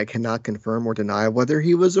honestly, I cannot confirm or deny whether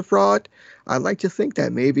he was a fraud. I'd like to think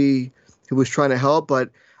that maybe he was trying to help, but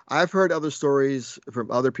I've heard other stories from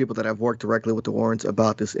other people that have worked directly with the Warrens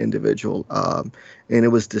about this individual, and it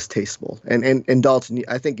was distasteful. And Dalton,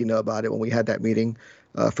 I think you know about it when we had that meeting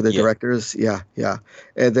for the directors. Yeah.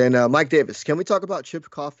 And then Mike Davis, can we talk about Chip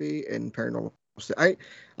Coffey and paranormal? I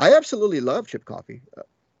absolutely love Chip Coffey.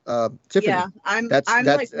 Tiffany, yeah,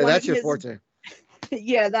 that's your forte.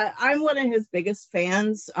 Yeah, I'm one of his biggest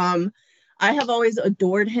fans. I have always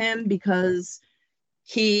adored him because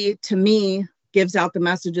he, to me, gives out the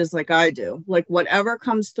messages like I do. Like, whatever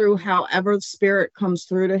comes through, however the spirit comes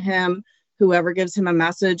through to him, whoever gives him a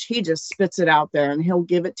message, he just spits it out there, and he'll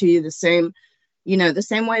give it to you the same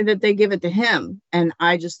way that they give it to him. And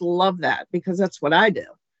I just love that, because that's what I do.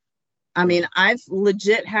 I mean, I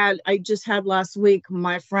just had last week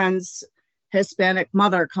my friend's Hispanic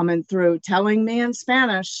mother coming through telling me in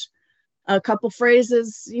Spanish a couple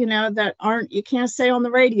phrases, that you can't say on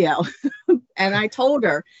the radio. And I told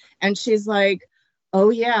her, and she's like,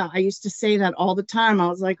 oh yeah, I used to say that all the time. I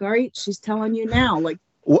was like, all right, she's telling you now. Like,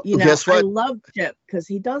 guess what? I love Chip because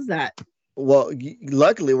he does that. Well,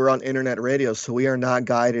 luckily we're on internet radio, so we are not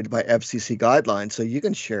guided by FCC guidelines. So you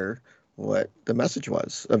can share what the message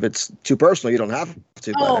was. If it's too personal, you don't have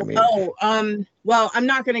to. Well, I'm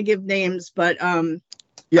not going to give names, but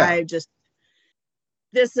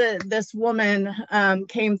this woman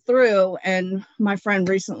came through, and my friend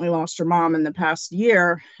recently lost her mom in the past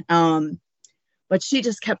year. But she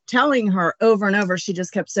just kept telling her over and over. She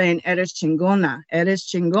just kept saying, "Eres chingona, eres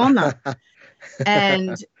chingona,"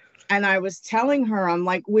 and I was telling her, I'm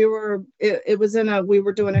like, we were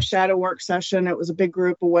doing a shadow work session. It was a big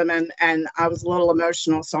group of women, and I was a little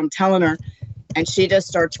emotional. So I'm telling her, and she just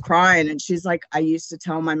starts crying, and she's like, I used to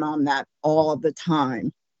tell my mom that all the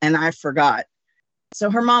time, and I forgot. So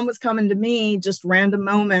her mom was coming to me, just random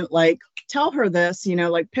moment, like, tell her this,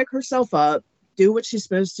 like, pick herself up, do what she's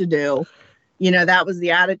supposed to do. That was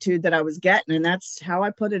the attitude that I was getting, and that's how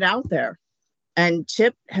I put it out there. And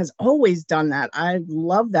Chip has always done that. I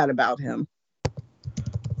love that about him.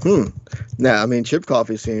 I mean, Chip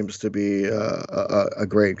Coffey seems to be a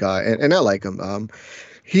great guy, and I like him.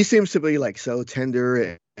 He seems to be like so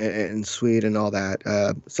tender and sweet and all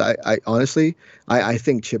that. So I honestly, I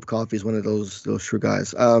think Chip Coffey is one of those true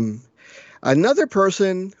guys. Another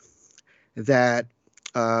person that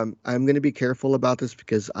I'm going to be careful about this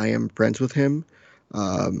because I am friends with him.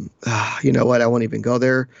 You know what? I won't even go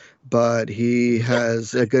there. But he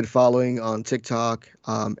has a good following on TikTok,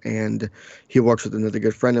 and he works with another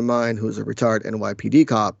good friend of mine who's a retired NYPD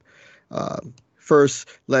cop. First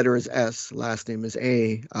letter is S, last name is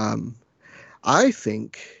A. I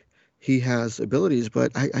think he has abilities,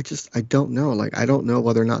 but I don't know. Like, I don't know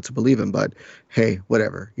whether or not to believe him. But hey,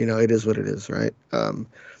 whatever. You know, it is what it is, right?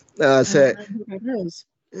 Say,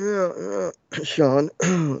 yeah, Sean.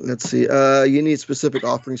 Let's see. You need specific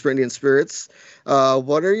offerings for Indian spirits.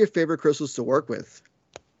 What are your favorite crystals to work with?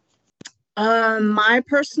 My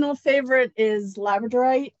personal favorite is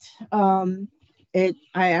labradorite. I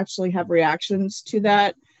actually have reactions to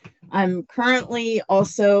that. I'm currently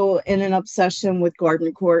also in an obsession with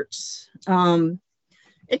garden quartz.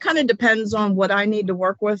 It kind of depends on what I need to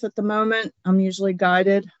work with at the moment. I'm usually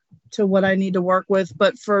guided to what I need to work with,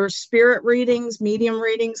 but for spirit readings, medium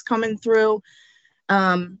readings coming through,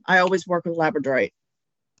 I always work with labradorite.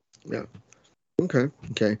 Yeah. Okay.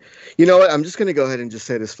 You know what? I'm just going to go ahead and just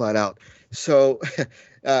say this flat out. So,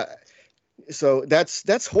 so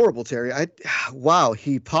that's horrible, Terry. Wow,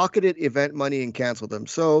 he pocketed event money and canceled them.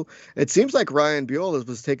 So it seems like Ryan Buell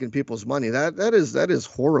was taking people's money. That is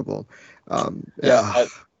horrible. Yeah,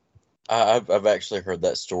 I've actually heard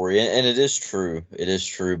that story, and it is true. It is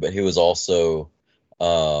true, but he was also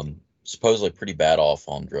supposedly pretty bad off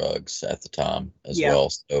on drugs at the time as well.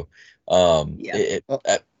 So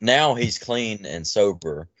now he's clean and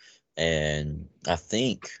sober, and I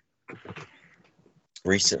think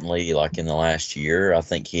recently, like in the last year, I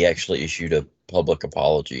think he actually issued a public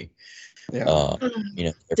apology. Yeah. You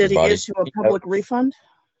know, did he issue a public refund?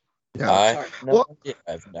 Yeah. I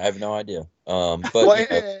have no idea.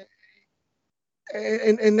 But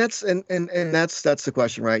and that's the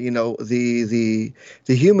question, right? You know, the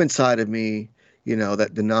human side of me, you know,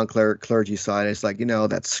 that the non-clergy side is like, you know,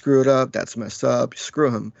 that's screwed up, that's messed up, screw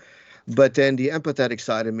him. But then the empathetic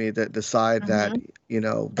side of me, the side that, you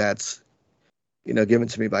know, that's, you know, given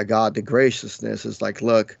to me by God, the graciousness is like,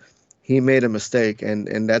 look, he made a mistake,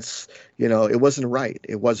 and that's, you know, it wasn't right.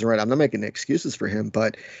 It wasn't right. I'm not making excuses for him,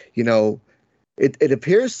 but, you know, it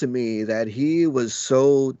appears to me that he was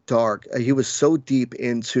so dark, he was so deep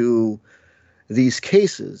into these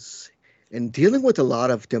cases and dealing with a lot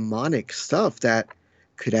of demonic stuff that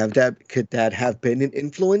could that have been an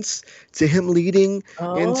influence to him leading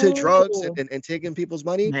into drugs and taking people's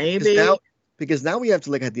money? Maybe. Because now we have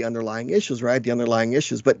to look at the underlying issues, right? The underlying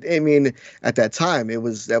issues. But I mean, at that time, that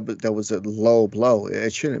was a low blow.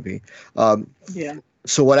 It shouldn't be. Yeah.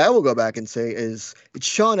 So what I will go back and say is it's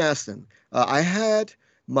Sean Astin. I had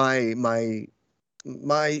my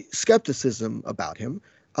skepticism about him,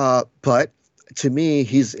 but to me,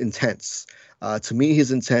 he's intense. To me,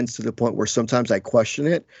 he's intense to the point where sometimes I question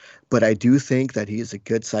it, but I do think that he is a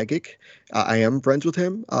good psychic. I am friends with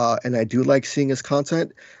him, and I do like seeing his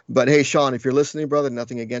content. But hey, Sean, if you're listening, brother,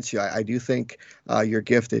 nothing against you. I do think you're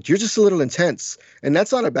gifted. You're just a little intense, and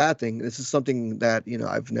that's not a bad thing. This is something that, you know,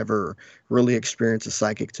 I've never really experienced a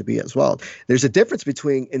psychic to be as well. There's a difference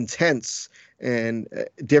between intense and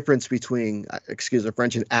difference between, excuse the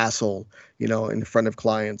French, an asshole, you know, in front of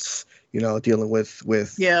clients, you know, dealing with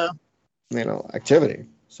you know, activity.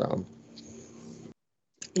 So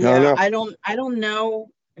yeah, I don't know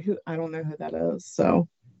who that is. So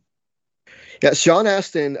yeah, Sean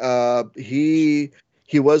Astin, he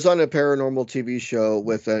was on a paranormal TV show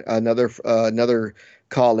with another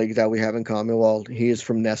colleague that we have in common. Well, he is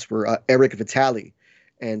from Nesper, Eric Vitale,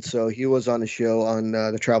 and so he was on a show on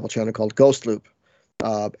the Travel Channel called Ghost Loop,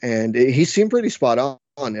 and he seemed pretty spot on.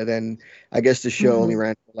 And then I guess the show only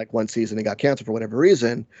ran for like one season and got canceled for whatever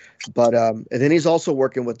reason. But and then he's also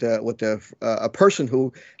working with a person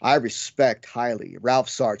who I respect highly, Ralph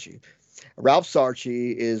Sarchi. Ralph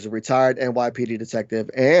Sarchi is a retired NYPD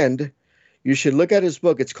detective, and you should look at his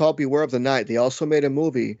book. It's called Beware of the Night. They also made a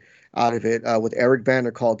movie out of it with Eric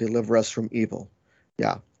Banner called Deliver Us from Evil.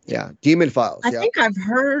 Yeah. Demon Files. I think I've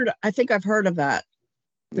heard of that.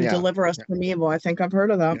 Deliver Us from Evil. I think I've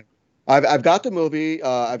heard of that. Yeah. I've got the movie.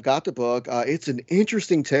 I've got the book. It's an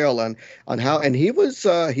interesting tale on how, and he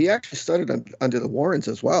actually studied under the Warrens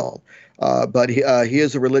as well. But he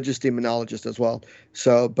is a religious demonologist as well.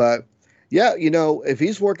 So, but yeah, you know, if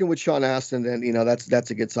he's working with Sean Astin, then, you know,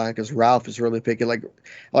 that's a good sign, because Ralph is really picky. Like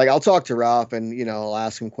I'll talk to Ralph and, you know, I'll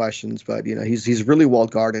ask him questions, but, you know, he's really well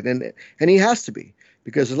guarded, and he has to be,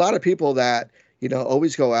 because there's a lot of people that, you know,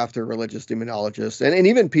 always go after religious demonologists and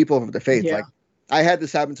even people of the faith. Yeah. Like, I had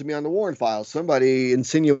this happen to me on the Warren Files. Somebody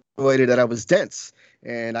insinuated that I was dense,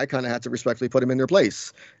 and I kind of had to respectfully put him in their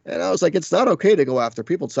place. And I was like, it's not okay to go after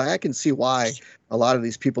people. So I can see why a lot of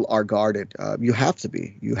these people are guarded. You have to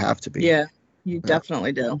be. Yeah. You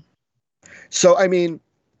definitely do. So, I mean,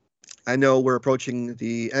 I know we're approaching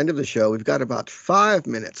the end of the show. We've got about 5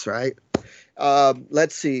 minutes, right?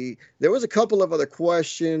 Let's see. There was a couple of other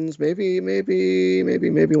questions. Maybe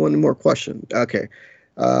one more question. Okay.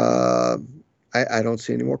 Uh, I don't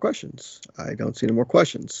see any more questions. I don't see any more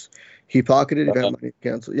questions. He pocketed event money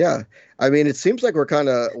canceled. Yeah. I mean, it seems like we're kind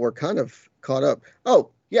of caught up.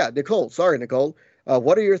 Oh, yeah, Nicole. Sorry, Nicole.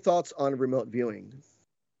 What are your thoughts on remote viewing?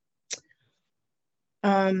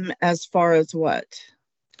 As far as what?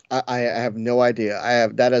 I have no idea.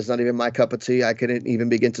 That is not even my cup of tea. I couldn't even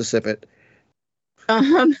begin to sip it.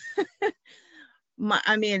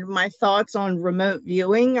 My thoughts on remote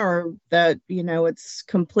viewing are that, it's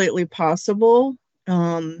completely possible.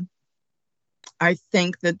 I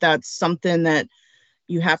think that that's something that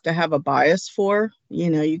you have to have a bias for.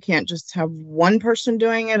 You can't just have one person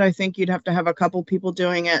doing it. I think you'd have to have a couple people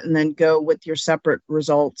doing it and then go with your separate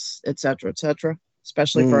results, et cetera,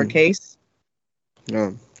 especially for a case.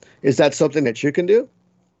 No. Is that something that you can do?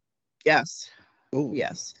 Yes. Ooh.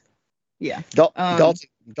 Yes. Yeah. Dalton, I'm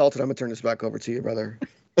gonna turn this back over to you, brother.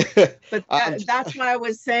 But that's what I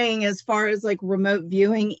was saying as far as like remote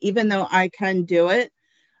viewing, even though I can do it,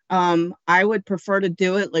 I would prefer to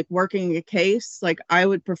do it like working a case. Like I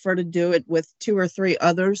would prefer to do it with 2 or 3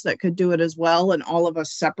 others that could do it as well, and all of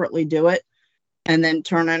us separately do it, and then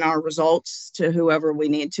turn in our results to whoever we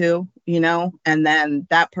need to, and then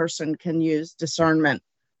that person can use discernment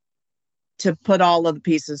to put all of the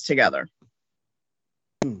pieces together.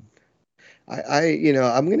 I'm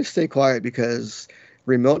going to stay quiet because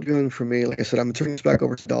remote viewing for me, like I said, I'm going to turn this back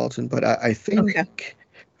over to Dalton, but I think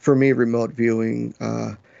for me, remote viewing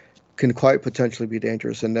can quite potentially be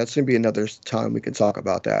dangerous, and that's going to be another time we can talk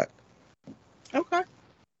about that. Okay.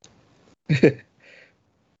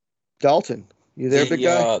 Dalton, you there, big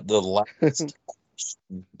guy? The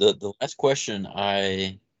last question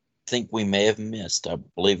I think we may have missed. I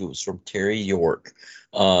believe it was from Terry York.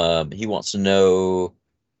 He wants to know,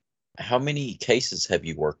 how many cases have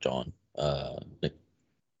you worked on, Nick?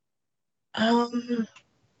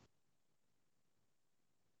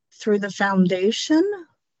 Through the foundation?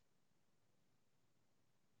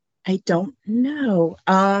 I don't know.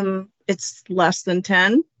 It's less than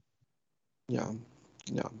 10. Yeah.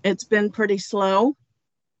 It's been pretty slow.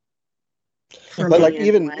 But like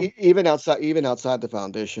anyway. even outside the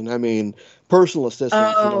foundation, I mean, personal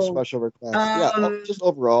assistance, special requests, just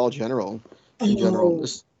overall general.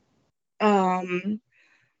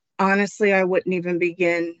 Honestly, I wouldn't even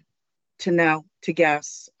begin to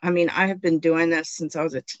guess. I mean, I have been doing this since I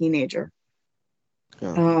was a teenager.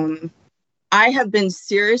 Yeah. I have been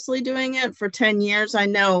seriously doing it for 10 years. I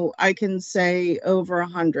know I can say over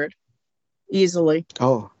 100 easily.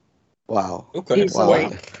 Oh, wow. Okay. Easily.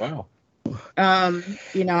 Wow.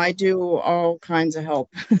 I do all kinds of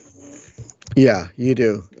help. Yeah, you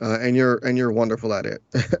do. And you're wonderful at it.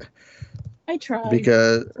 I try.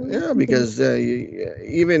 Because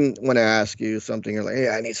even when I ask you something, you're like, hey,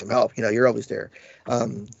 I need some help. You're always there.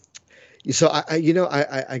 So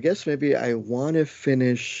I guess maybe I want to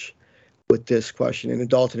finish with this question. And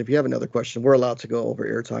Dalton, if you have another question, we're allowed to go over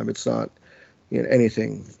airtime. It's not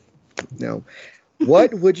anything.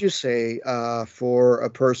 What would you say for a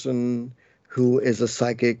person who is a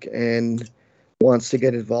psychic and wants to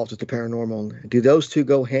get involved with the paranormal? Do those two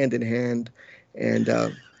go hand in hand? And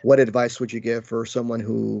what advice would you give for someone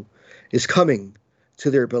who is coming to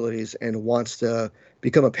their abilities and wants to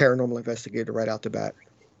become a paranormal investigator right out the bat?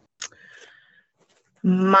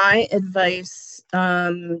 My advice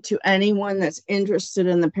to anyone that's interested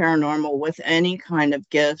in the paranormal with any kind of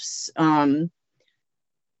gifts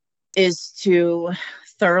is to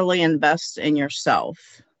thoroughly invest in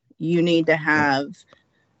yourself. You need to have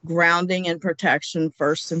grounding and protection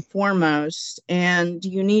first and foremost, and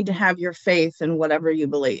you need to have your faith in whatever you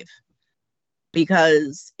believe.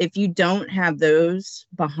 Because if you don't have those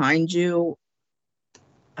behind you,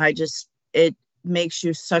 it makes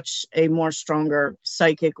you such a more stronger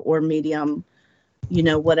psychic or medium,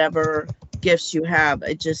 whatever gifts you have.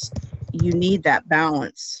 You need that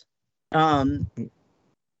balance,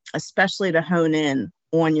 especially to hone in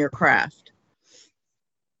on your craft.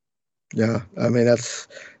 Yeah, I mean that's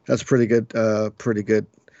pretty good,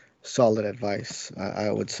 solid advice.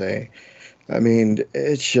 I would say. I mean,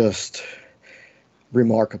 it's just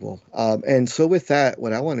remarkable. And so with that,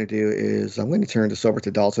 what I want to do is I'm going to turn this over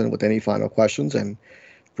to Dalton with any final questions and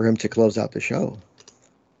for him to close out the show.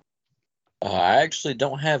 I actually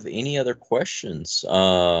don't have any other questions,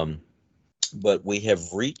 but we have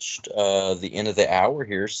reached the end of the hour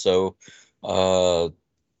here. So and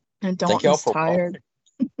thank y'all for tired.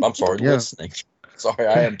 I'm sorry, listening. Sorry,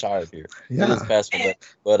 I am tired here. Yeah. It is past my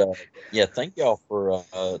but yeah, thank y'all for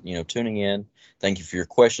tuning in. Thank you for your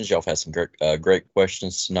questions. Y'all have had some great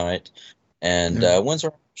questions tonight. And when's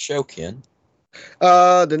our show, Ken?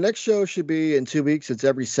 The next show should be in 2 weeks. It's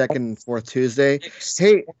every second and fourth Tuesday.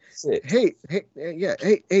 Hey,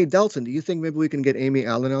 Dalton, do you think maybe we can get Amy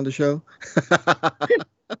Allen on the show?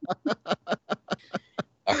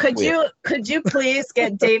 Could you please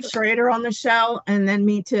get Dave Schrader on the show, and then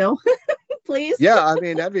me too, please? Yeah, I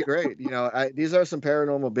mean that'd be great. These are some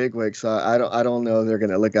paranormal bigwigs. I don't know if they're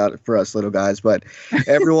gonna look out for us little guys, but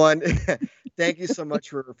everyone, thank you so much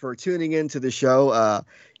for tuning into the show.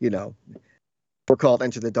 We're called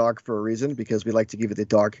Enter the Dark for a reason, because we like to give you the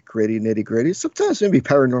dark, gritty, nitty gritty. Sometimes maybe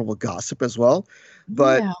paranormal gossip as well.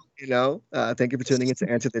 But thank you for tuning into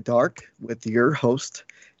Enter the Dark with your host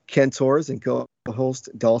Ken Torres and co-host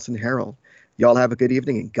Dalton Harrell. Y'all have a good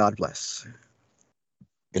evening and God bless.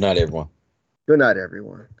 Good night, everyone. Good night,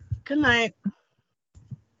 everyone. Good night.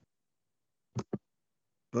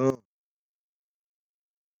 Boom.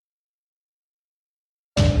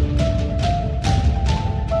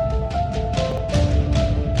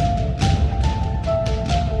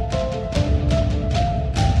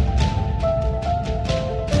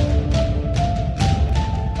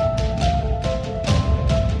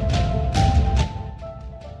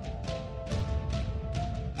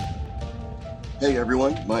 Hey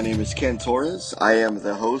everyone, my name is Ken Torres. I am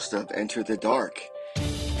the host of Enter the Dark.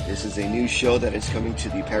 This is a new show that is coming to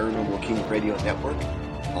the Paranormal King Radio Network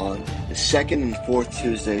on the second and fourth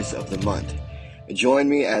Tuesdays of the month. Join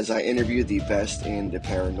me as I interview the best in the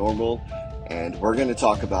paranormal, and we're going to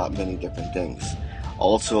talk about many different things.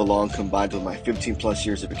 Also, along combined with my 15 plus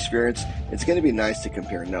years of experience, it's going to be nice to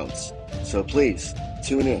compare notes. So please,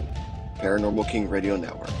 tune in, Paranormal King Radio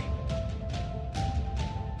Network.